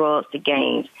 the drugs, the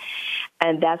gangs.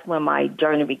 And that's when my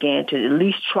journey began to at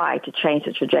least try to change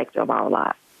the trajectory of our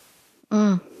lives.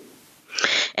 Mm.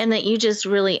 And that you just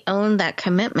really owned that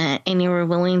commitment and you were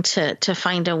willing to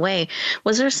find a way.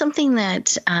 Was there something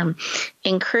that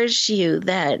encouraged you,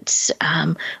 that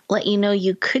let you know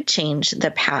you could change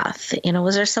the path?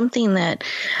 Was there something that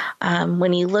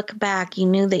when you look back, you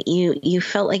knew that you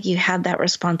felt like you had that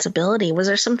responsibility? Was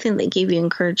there something that gave you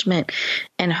encouragement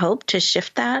and hope to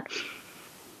shift that?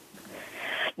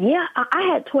 Yeah,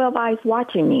 I had 12 eyes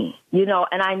watching me,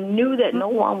 and I knew that no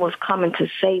one was coming to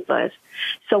save us.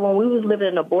 So when we was living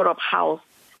in a board-up house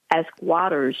as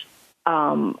squatters,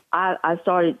 I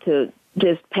started to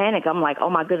just panic. I'm like, oh,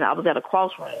 my goodness, I was at a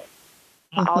crossroads.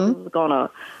 I was going to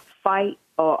fight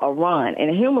or run.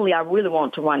 And humanly, I really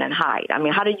wanted to run and hide. I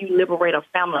mean, how do you liberate a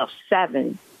family of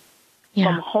 7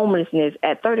 from homelessness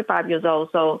at 35 years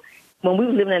old? So when we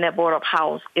were living in that board-up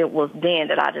house, it was then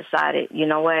that I decided, you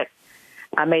know what?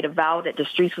 I made a vow that the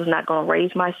streets was not going to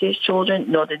raise my 6 children,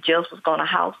 nor the jails was going to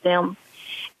house them.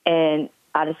 And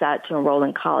I decided to enroll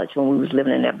in college when we was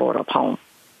living in that board-up home.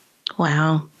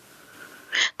 Wow.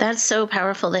 That's so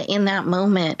powerful that in that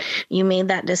moment you made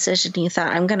that decision. You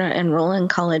thought, I'm going to enroll in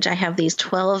college. I have these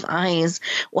 12 eyes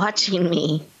watching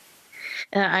me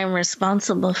that I'm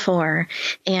responsible for.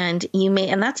 And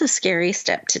that's a scary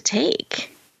step to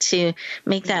take, to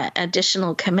make that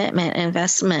additional commitment,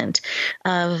 investment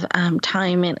of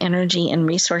time and energy and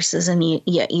resources, and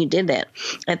yet you did it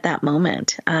at that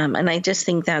moment. And I just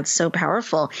think that's so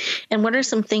powerful. And what are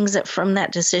some things that from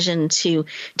that decision to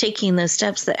taking those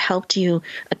steps that helped you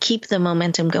keep the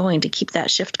momentum going, to keep that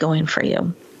shift going for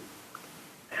you?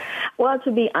 Well,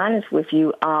 to be honest with you,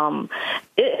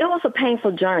 it was a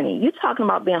painful journey. You're talking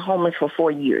about being homeless for 4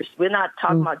 years. We're not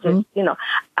talking about just,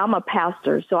 I'm a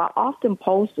pastor, so I often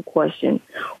pose the question,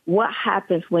 what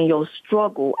happens when your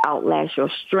struggle outlasts your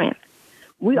strength?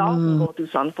 We often go through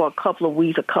something for a couple of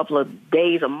weeks, a couple of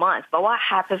days, a month, but what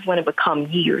happens when it becomes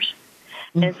years?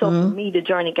 And so for me, the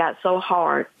journey got so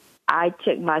hard, I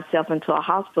checked myself into a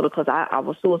hospital because I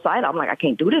was suicidal. I'm like, I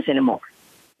can't do this anymore.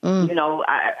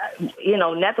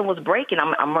 Nothing was breaking.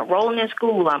 I'm enrolling in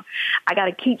school. I got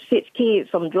to keep 6 kids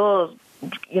from drugs,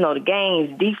 the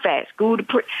gangs, DFAT, school.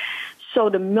 So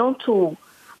the mental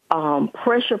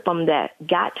pressure from that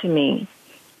got to me,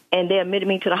 and they admitted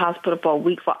me to the hospital for a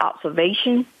week for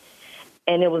observation.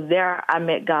 And it was there I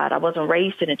met God. I wasn't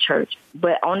raised in a church,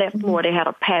 but on that floor they had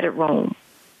a padded room.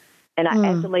 And I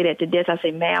asked the lady at the desk, I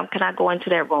said, ma'am, can I go into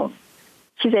that room?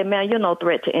 She said, ma'am, you're no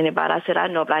threat to anybody. I said, I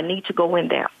know, but I need to go in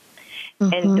there.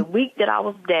 And the week that I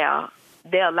was there,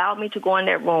 they allowed me to go in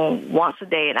that room once a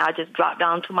day, and I just dropped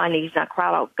down to my knees and I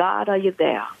cried out, God, are you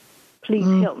there? Please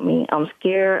help me. I'm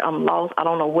scared. I'm lost. I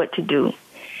don't know what to do.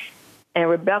 And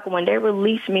Rebecca, when they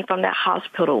released me from that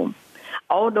hospital,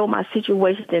 although my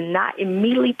situation did not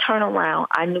immediately turn around,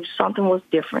 I knew something was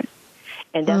different.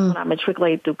 And that's when I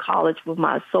matriculated through college with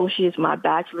my associates, my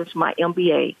bachelor's, my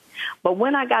MBA. But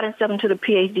when I got accepted into the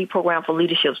PhD program for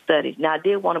leadership studies, now I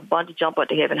did want to bungee jump up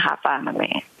to heaven, high five my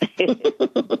man.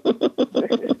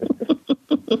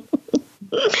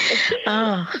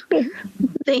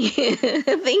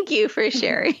 Thank you for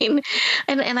sharing.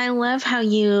 And I love how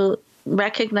you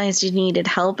recognized you needed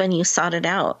help and you sought it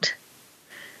out.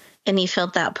 And you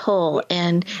felt that pull,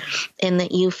 and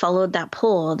that you followed that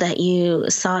pull, that you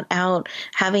sought out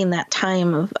having that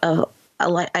time of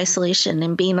isolation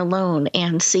and being alone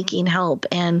and seeking help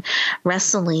and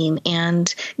wrestling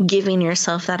and giving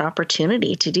yourself that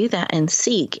opportunity to do that and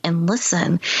seek and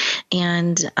listen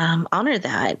and honor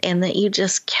that, and that you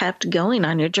just kept going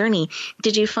on your journey.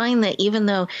 Did you find that even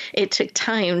though it took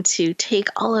time to take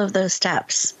all of those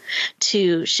steps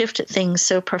to shift things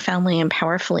so profoundly and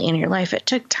powerfully in your life, it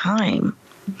took time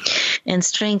and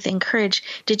strength and courage?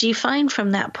 Did you find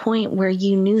from that point where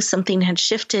you knew something had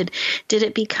shifted, did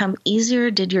it become easier?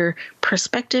 Did your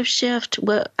perspective shift?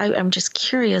 I'm just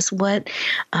curious, what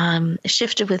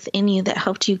shifted within you that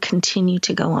helped you continue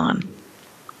to go on?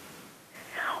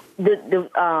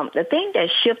 The thing that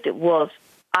shifted was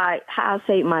how I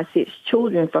saved my 6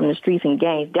 children from the streets and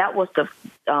gangs. That was the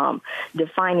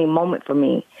defining moment for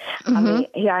me. I mean,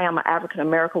 here I am, an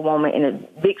African-American woman in a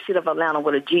big city of Atlanta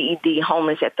with a GED,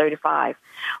 homeless at 35.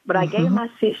 But I gave my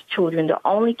 6 children the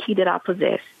only key that I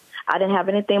possessed. I didn't have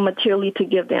anything materially to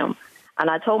give them. And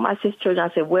I told my 6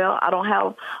 children, I said, well, I don't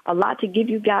have a lot to give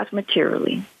you guys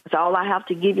materially. So all I have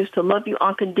to give you is to love you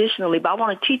unconditionally. But I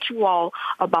want to teach you all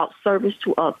about service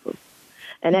to others.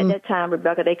 And at that time,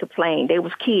 Rebecca, they complained. They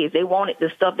was kids. They wanted the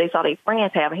stuff they saw their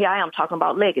friends have. Here I am talking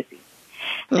about legacy.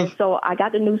 And so I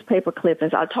got the newspaper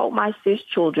clippings. I told my 6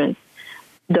 children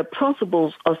the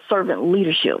principles of servant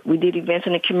leadership. We did events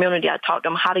in the community. I taught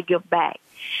them how to give back.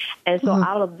 And so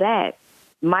out of that,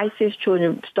 my 6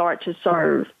 children start to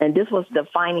serve. And this was the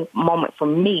defining moment for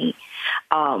me.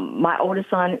 My oldest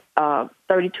son,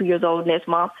 32 years old next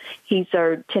month, he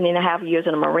served 10 and a half years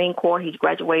in the Marine Corps. He's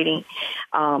graduating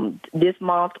this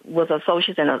month with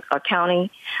associates in accounting.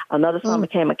 Another son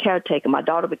became a caretaker. My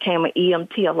daughter became an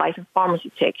EMT, a licensed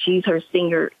pharmacy tech. She's her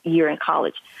senior year in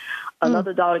college.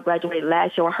 Another daughter graduated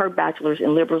last year with her bachelor's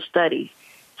in liberal studies.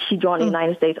 She joined the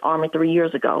United States Army 3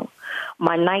 years ago.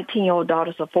 My 19-year-old daughter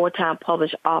is a 4-time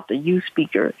published author, youth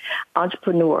speaker,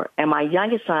 entrepreneur. And my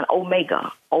youngest son,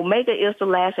 Omega. Omega is the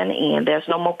last and the end. There's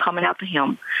no more coming after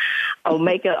him.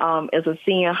 Omega is a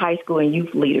senior high school and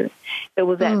youth leader. It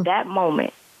was at that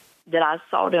moment that I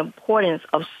saw the importance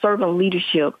of servant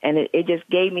leadership, and it just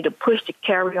gave me the push to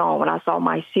carry on when I saw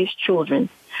my 6 children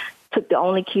took the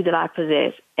only key that I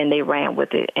possessed, and they ran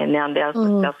with it. And now they're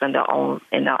successful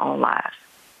in their own lives.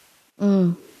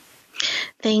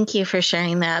 Thank you for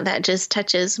sharing that. That just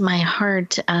touches my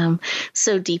heart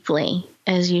so deeply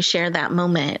as you share that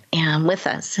moment with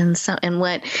us and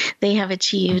what they have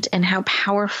achieved and how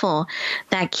powerful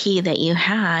that key that you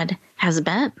had has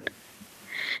been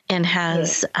and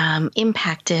has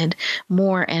impacted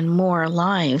more and more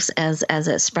lives as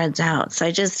it spreads out. So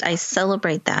I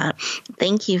celebrate that.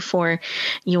 Thank you for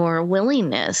your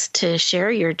willingness to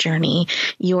share your journey,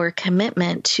 your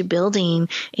commitment to building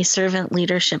a servant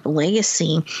leadership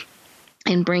legacy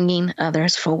and bringing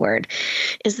others forward.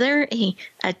 Is there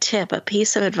a tip, a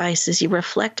piece of advice as you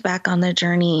reflect back on the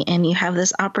journey and you have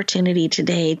this opportunity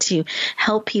today to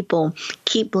help people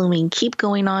keep blooming, keep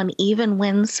going on, even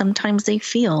when sometimes they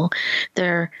feel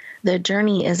the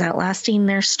journey is outlasting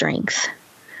their strength?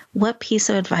 What piece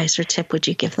of advice or tip would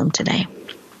you give them today?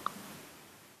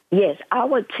 Yes, I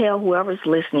would tell whoever's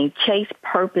listening, chase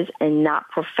purpose and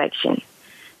not perfection.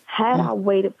 Had I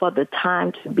waited for the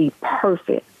time to be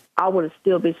perfect, I would have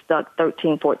still been stuck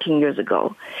 13, 14 years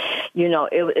ago. You know,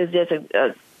 it's just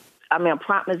a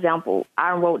prime example.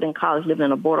 I enrolled in college, living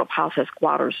in a boarded house as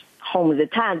squatters home. The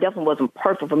time definitely wasn't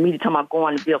perfect for me to tell me I'm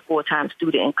going to be a full-time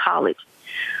student in college.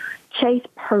 Chase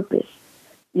purpose.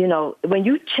 You know, when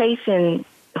you're chasing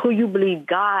who you believe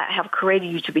God have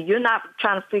created you to be, you're not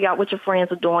trying to figure out what your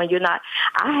friends are doing. I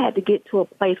had to get to a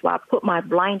place where I put my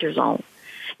blinders on.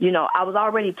 You know, I was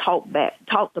already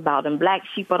talked about in black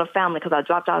sheep of the family because I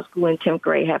dropped out of school in 10th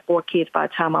grade, had 4 kids by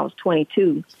the time I was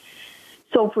 22.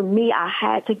 So for me, I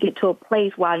had to get to a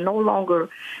place where I no longer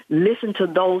listen to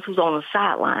those who's on the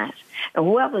sidelines. And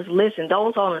whoever's listening,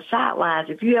 those on the sidelines,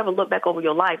 if you ever look back over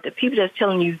your life, the people that's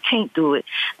telling you can't do it,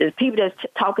 the people that's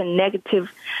talking negative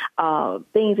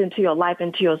things into your life,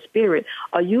 into your spirit,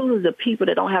 are usually the people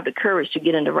that don't have the courage to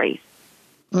get in the race.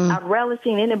 I've rarely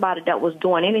seen anybody that was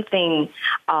doing anything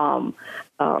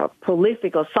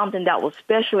prolific or something that was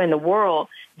special in the world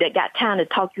that got time to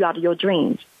talk you out of your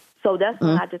dreams. So that's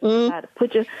when I just decided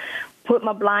to put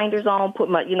my blinders on,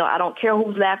 I don't care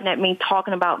who's laughing at me,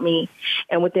 talking about me.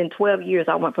 And within 12 years,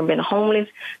 I went from being homeless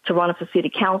to running for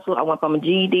city council. I went from a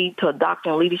GED to a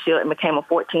doctorate in leadership and became a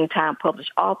 14-time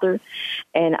published author.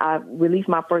 And I released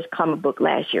my first comic book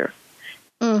last year.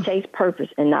 Chase purpose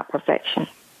and not perfection.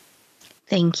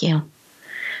 Thank you.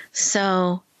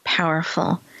 So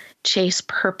powerful. Chase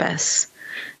purpose,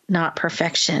 not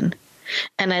perfection.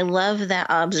 And I love that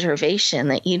observation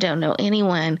that you don't know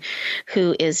anyone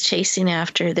who is chasing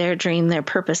after their dream, their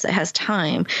purpose, that has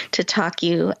time to talk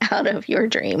you out of your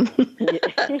dream.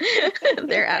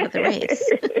 They're out of the race.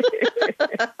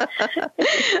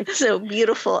 So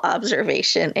beautiful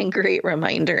observation and great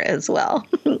reminder as well.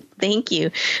 Thank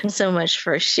you so much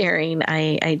for sharing.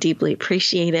 I deeply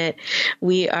appreciate it.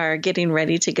 We are getting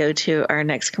ready to go to our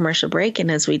next commercial break. And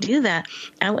as we do that,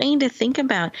 I want you to think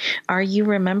about, are you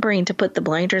remembering to put the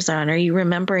blinders on? Are you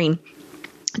remembering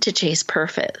to chase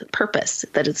purpose,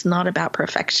 that it's not about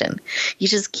perfection? You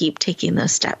just keep taking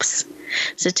those steps.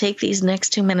 So take these next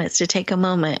 2 minutes to take a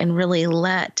moment and really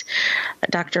let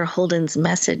Dr. Holden's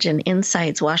message and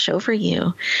insights wash over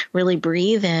you. Really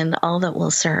breathe in all that will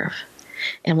serve.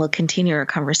 And we'll continue our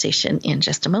conversation in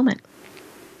just a moment.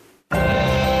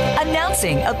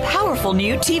 Introducing a powerful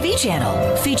new TV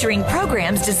channel featuring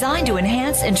programs designed to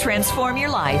enhance and transform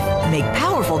your life. Make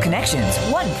powerful connections,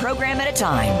 one program at a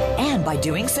time. And by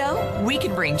doing so, we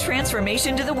can bring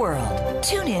transformation to the world.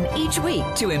 Tune in each week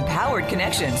to Empowered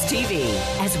Connections TV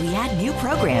as we add new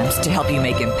programs to help you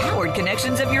make empowered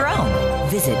connections of your own.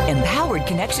 Visit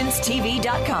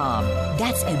empoweredconnectionstv.com.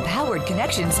 That's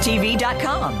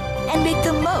empoweredconnectionstv.com. And make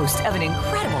the most of an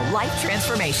incredible life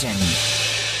transformation.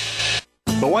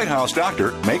 The White House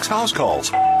doctor makes house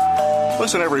calls.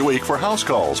 Listen every week for House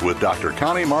Calls with Dr.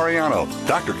 Connie Mariano.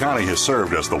 Dr. Connie has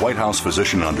served as the White House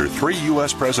physician under 3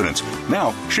 U.S. presidents.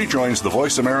 Now, she joins the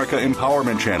Voice America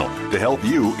Empowerment Channel to help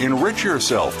you enrich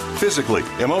yourself physically,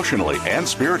 emotionally, and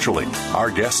spiritually. Our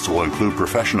guests will include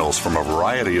professionals from a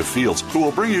variety of fields who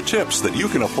will bring you tips that you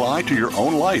can apply to your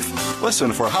own life.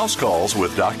 Listen for House Calls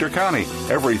with Dr. Connie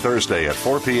every Thursday at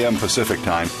 4 p.m. Pacific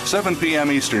Time, 7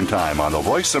 p.m. Eastern Time on the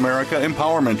Voice America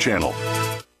Empowerment Channel.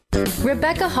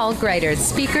 Rebecca Hall Greider's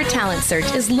Speaker Talent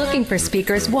Search is looking for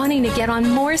speakers wanting to get on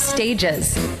more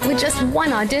stages. With just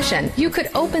one audition, you could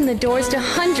open the doors to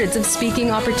hundreds of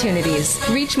speaking opportunities,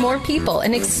 reach more people,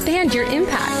 and expand your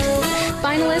impact.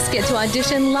 Finalists get to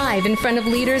audition live in front of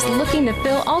leaders looking to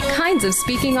fill all kinds of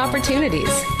speaking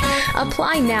opportunities.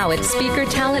 Apply now at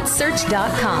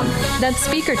SpeakerTalentSearch.com. That's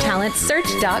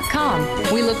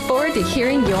SpeakerTalentSearch.com. We look forward to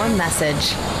hearing your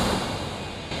message.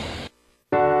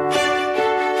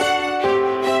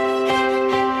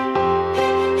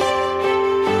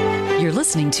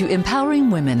 Listening to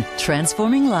Empowering Women,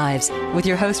 Transforming Lives with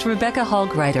your host, Rebecca Hall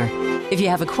Greider. If you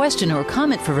have a question or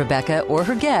comment for Rebecca or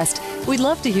her guest, we'd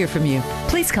love to hear from you.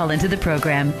 Please call into the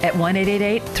program at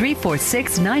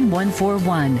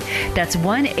 1-888-346-9141. That's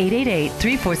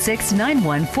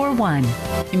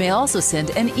 1-888-346-9141. You may also send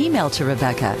an email to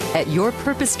Rebecca at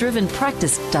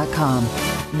yourpurposedrivenpractice.com.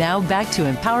 Now back to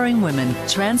Empowering Women,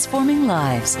 Transforming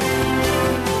Lives.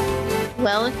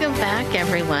 Welcome back,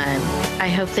 everyone. I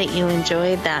hope that you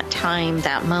enjoyed that time,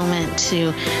 that moment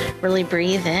to really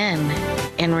breathe in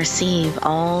and receive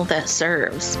all that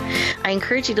serves. I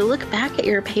encourage you to look back at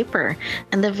your paper,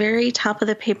 and the very top of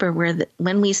the paper where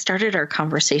when we started our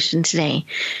conversation today,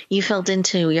 you filled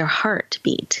into your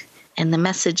heartbeat and the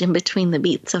message in between the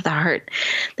beats of the heart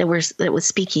that was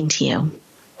speaking to you,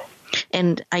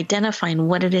 and identifying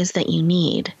what it is that you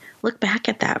need. Look back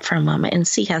at that for a moment and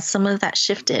see, has some of that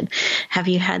shifted? Have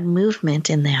you had movement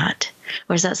in that?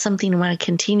 Or is that something you want to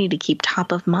continue to keep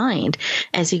top of mind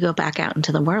as you go back out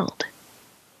into the world?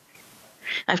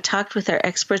 I've talked with our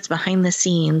experts behind the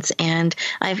scenes, and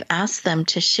I've asked them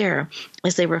to share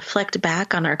as they reflect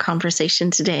back on our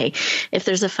conversation today. If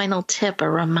there's a final tip, a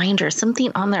reminder,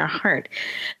 something on their heart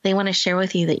they want to share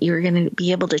with you that you're going to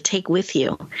be able to take with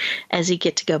you as you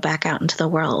get to go back out into the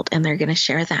world, and they're going to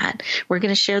share that. We're going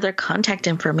to share their contact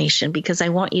information because I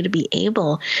want you to be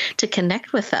able to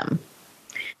connect with them,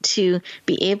 to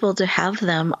be able to have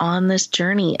them on this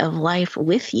journey of life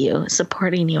with you,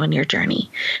 supporting you on your journey.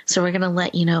 So we're going to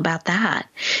let you know about that.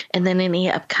 And then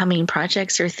any upcoming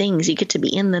projects or things you get to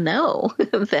be in the know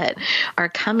that are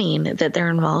coming, that they're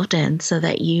involved in, so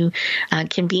that you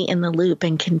can be in the loop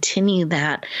and continue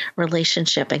that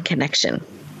relationship and connection.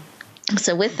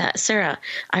 So with that, Sarah,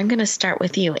 I'm going to start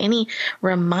with you. Any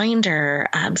reminder,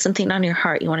 something on your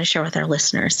heart you want to share with our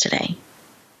listeners today?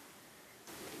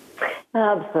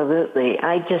 Absolutely.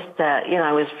 I just,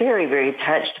 I was very, very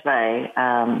touched by,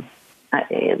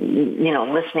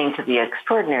 listening to the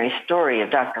extraordinary story of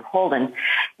Dr. Holden.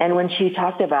 And when she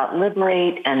talked about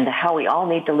liberate and how we all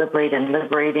need to liberate and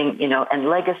liberating, and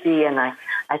legacy. And I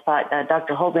thought,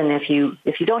 Dr. Holden, if you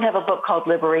don't have a book called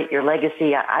Liberate Your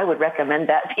Legacy, I would recommend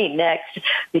that be next,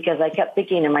 because I kept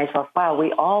thinking to myself, wow,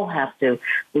 we all have to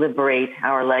liberate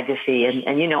our legacy. And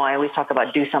I always talk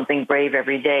about do something brave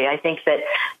every day. I think that,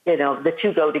 the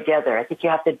two go together. I think you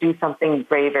have to do something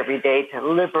brave every day to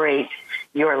liberate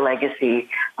your legacy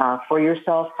for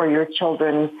yourself, for your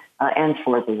children, and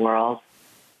for the world.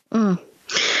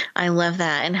 I love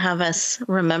that, and have us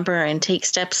remember and take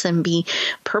steps and be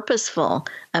purposeful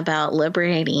about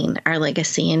liberating our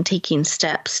legacy and taking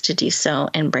steps to do so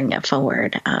and bring it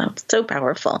forward. So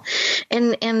powerful.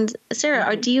 And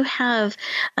Sarah, do you have,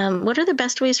 what are the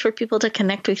best ways for people to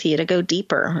connect with you, to go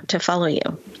deeper, to follow you?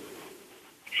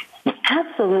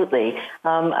 Absolutely.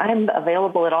 I'm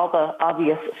available at all the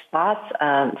obvious spots.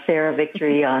 Sarah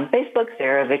Victory on Facebook,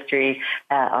 Sarah Victory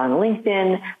on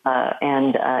LinkedIn,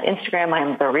 and Instagram.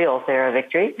 I'm the real Sarah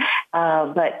Victory.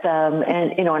 And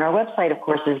our website, of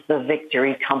course, is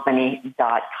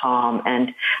thevictorycompany.com.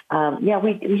 And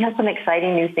we have some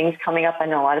exciting new things coming up. I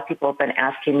know a lot of people have been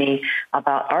asking me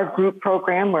about our group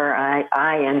program where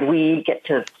I and we get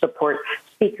to support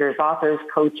speakers, authors,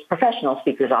 professional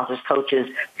speakers, authors, coaches,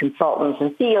 consultants,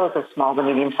 and CEOs of small to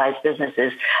medium-sized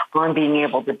businesses on being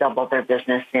able to double their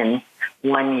business in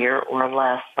 1 year or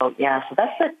less. So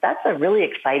that's a really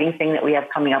exciting thing that we have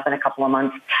coming up in a couple of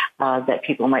months that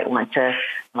people might want to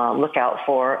look out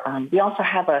for. We also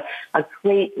have a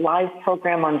great live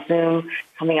program on Zoom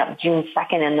coming up June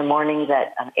 2nd in the morning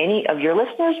that any of your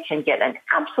listeners can get an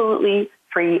absolutely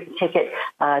free ticket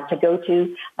to go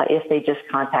to if they just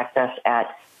contact us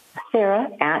at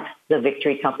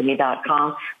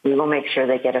Sarah@thevictorycompany.com. We will make sure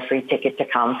they get a free ticket to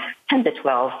come 10 to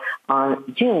 12 on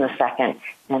June the 2nd,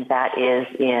 and that is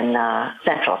in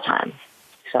Central Time.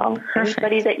 So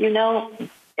Anybody that you know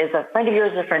is a friend of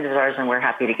yours, a friend of ours, and we're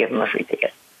happy to give them a free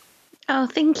ticket. Oh,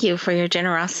 thank you for your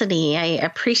generosity. I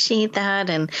appreciate that.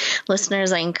 And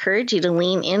listeners, I encourage you to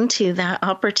lean into that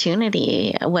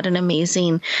opportunity. What an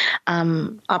amazing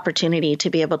opportunity to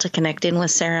be able to connect in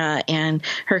with Sarah and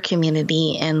her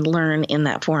community and learn in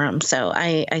that forum. So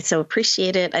I so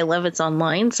appreciate it. I love it's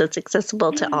online, so it's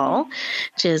accessible to all,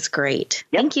 which is great.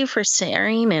 Yep. Thank you for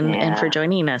sharing and for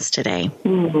joining us today.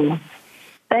 Mm-hmm.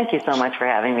 Thank you so much for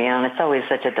having me on. It's always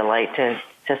such a delight to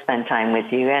spend time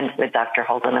with you and with Dr.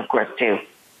 Holden, of course, too.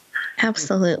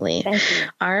 Absolutely. Thank you.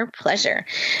 Our pleasure.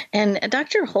 And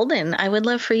Dr. Holden, I would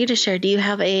love for you to share, do you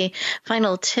have a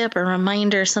final tip or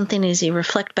reminder, something as you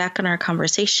reflect back on our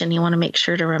conversation you want to make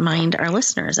sure to remind our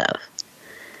listeners of?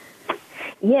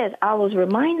 Yes, I was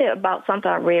reminded about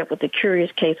something I read with the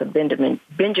curious case of Benjamin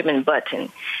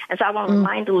Button. And so I want to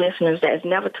remind the listeners that it's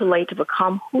never too late to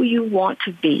become who you want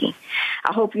to be.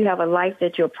 I hope you have a life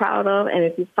that you're proud of, and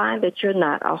if you find that you're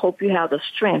not, I hope you have the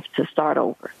strength to start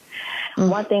over.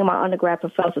 One thing my undergrad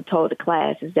professor told the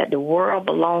class is that the world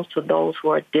belongs to those who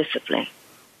are disciplined.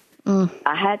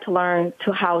 I had to learn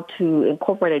how to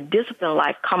incorporate a disciplined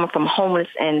life coming from homeless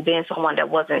and being someone that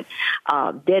wasn't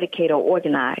dedicated or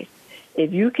organized.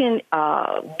 If you can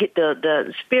get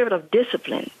the spirit of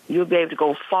discipline, you'll be able to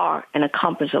go far and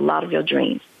accomplish a lot of your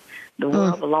dreams. The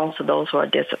world belongs to those who are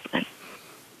disciplined.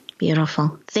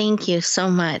 Beautiful. Thank you so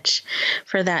much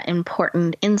for that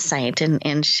important insight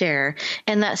and share,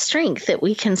 and that strength that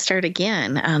we can start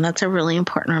again. That's a really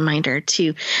important reminder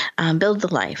to build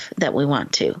the life that we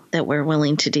want to, that we're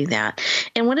willing to do that.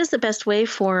 And what is the best way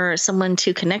for someone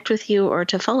to connect with you or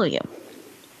to follow you?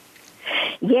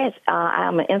 Yes,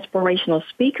 I'm an inspirational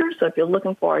speaker, so if you're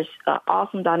looking for an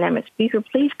awesome, dynamic speaker,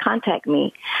 please contact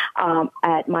me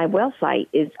at my website.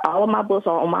 All of my books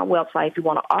are on my website if you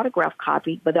want an autographed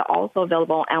copy, but they're also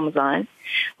available on Amazon.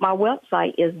 My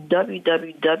website is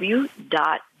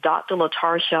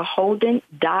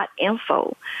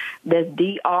www.drlatarshaholden.info. That's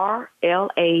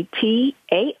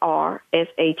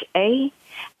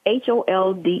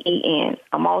DRLATARSHAHOLDEN.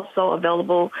 I'm also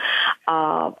available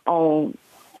on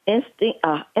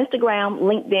Instagram,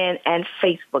 LinkedIn, and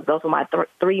Facebook. Those are my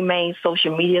three main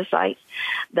social media sites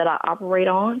that I operate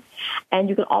on. And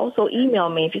you can also email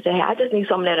me if you say, hey, I just need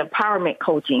some of that empowerment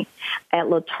coaching at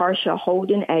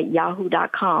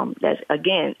latarshaholden@yahoo.com. That's,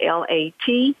 again,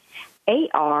 LATARSHA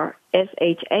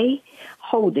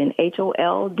Holden,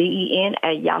 HOLDEN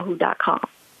 @yahoo.com.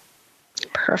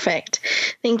 Perfect.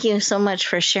 Thank you so much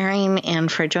for sharing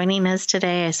and for joining us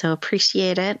today. I so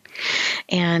appreciate it.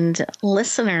 And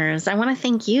listeners, I want to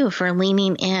thank you for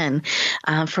leaning in,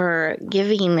 for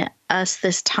giving us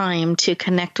this time to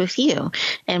connect with you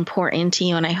and pour into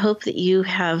you. And I hope that you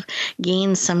have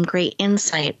gained some great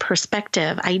insight,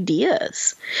 perspective,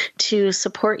 ideas to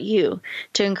support you,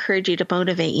 to encourage you, to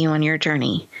motivate you on your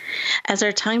journey. As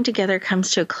our time together comes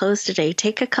to a close today,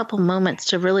 take a couple moments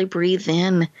to really breathe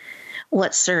in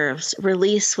what serves,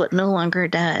 release what no longer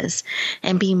does,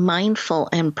 and be mindful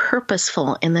and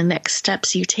purposeful in the next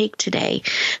steps you take today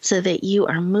so that you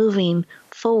are moving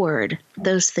forward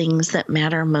those things that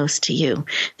matter most to you,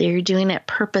 that you're doing it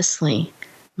purposely,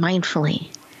 mindfully.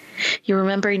 You're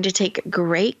remembering to take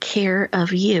great care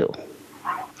of you,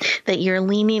 that you're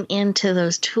leaning into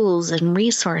those tools and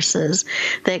resources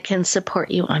that can support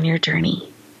you on your journey,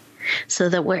 so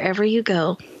that wherever you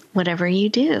go, whatever you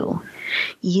do,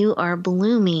 you are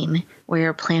blooming where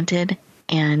you're planted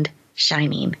and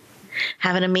shining.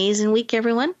 Have an amazing week,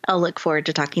 everyone. I'll look forward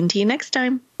to talking to you next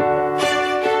time.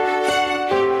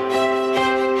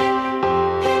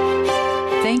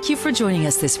 Thank Thank you for joining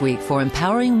us this week for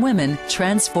Empowering Women,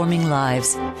 Transforming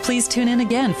Lives. Please tune in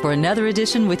again for another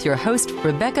edition with your host,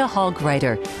 Rebecca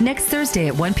Hall-Gruyter. Next Thursday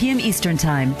at 1 p.m. Eastern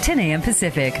Time, 10 a.m.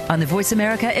 Pacific on the Voice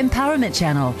America Empowerment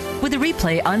Channel, with a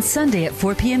replay on Sunday at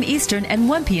 4 p.m. Eastern and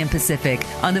 1 p.m. Pacific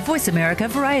on the Voice America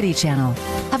Variety Channel.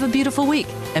 Have a beautiful week,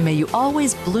 and may you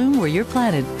always bloom where you're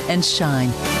planted and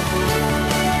shine.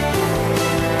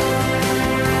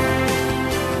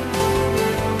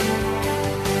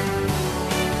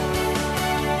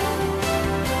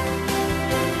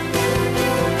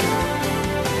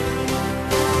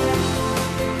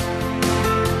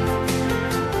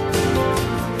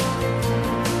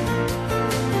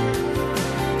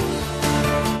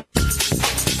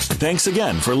 Thanks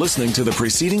again for listening to the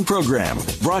preceding program,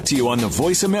 brought to you on the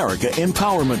Voice America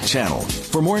Empowerment Channel.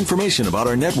 For more information about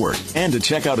our network and to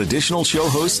check out additional show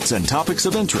hosts and topics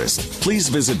of interest, please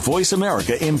visit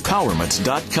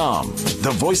VoiceAmericaEmpowerment.com.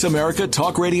 The Voice America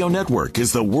Talk Radio Network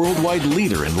is the worldwide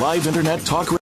leader in live Internet talk radio.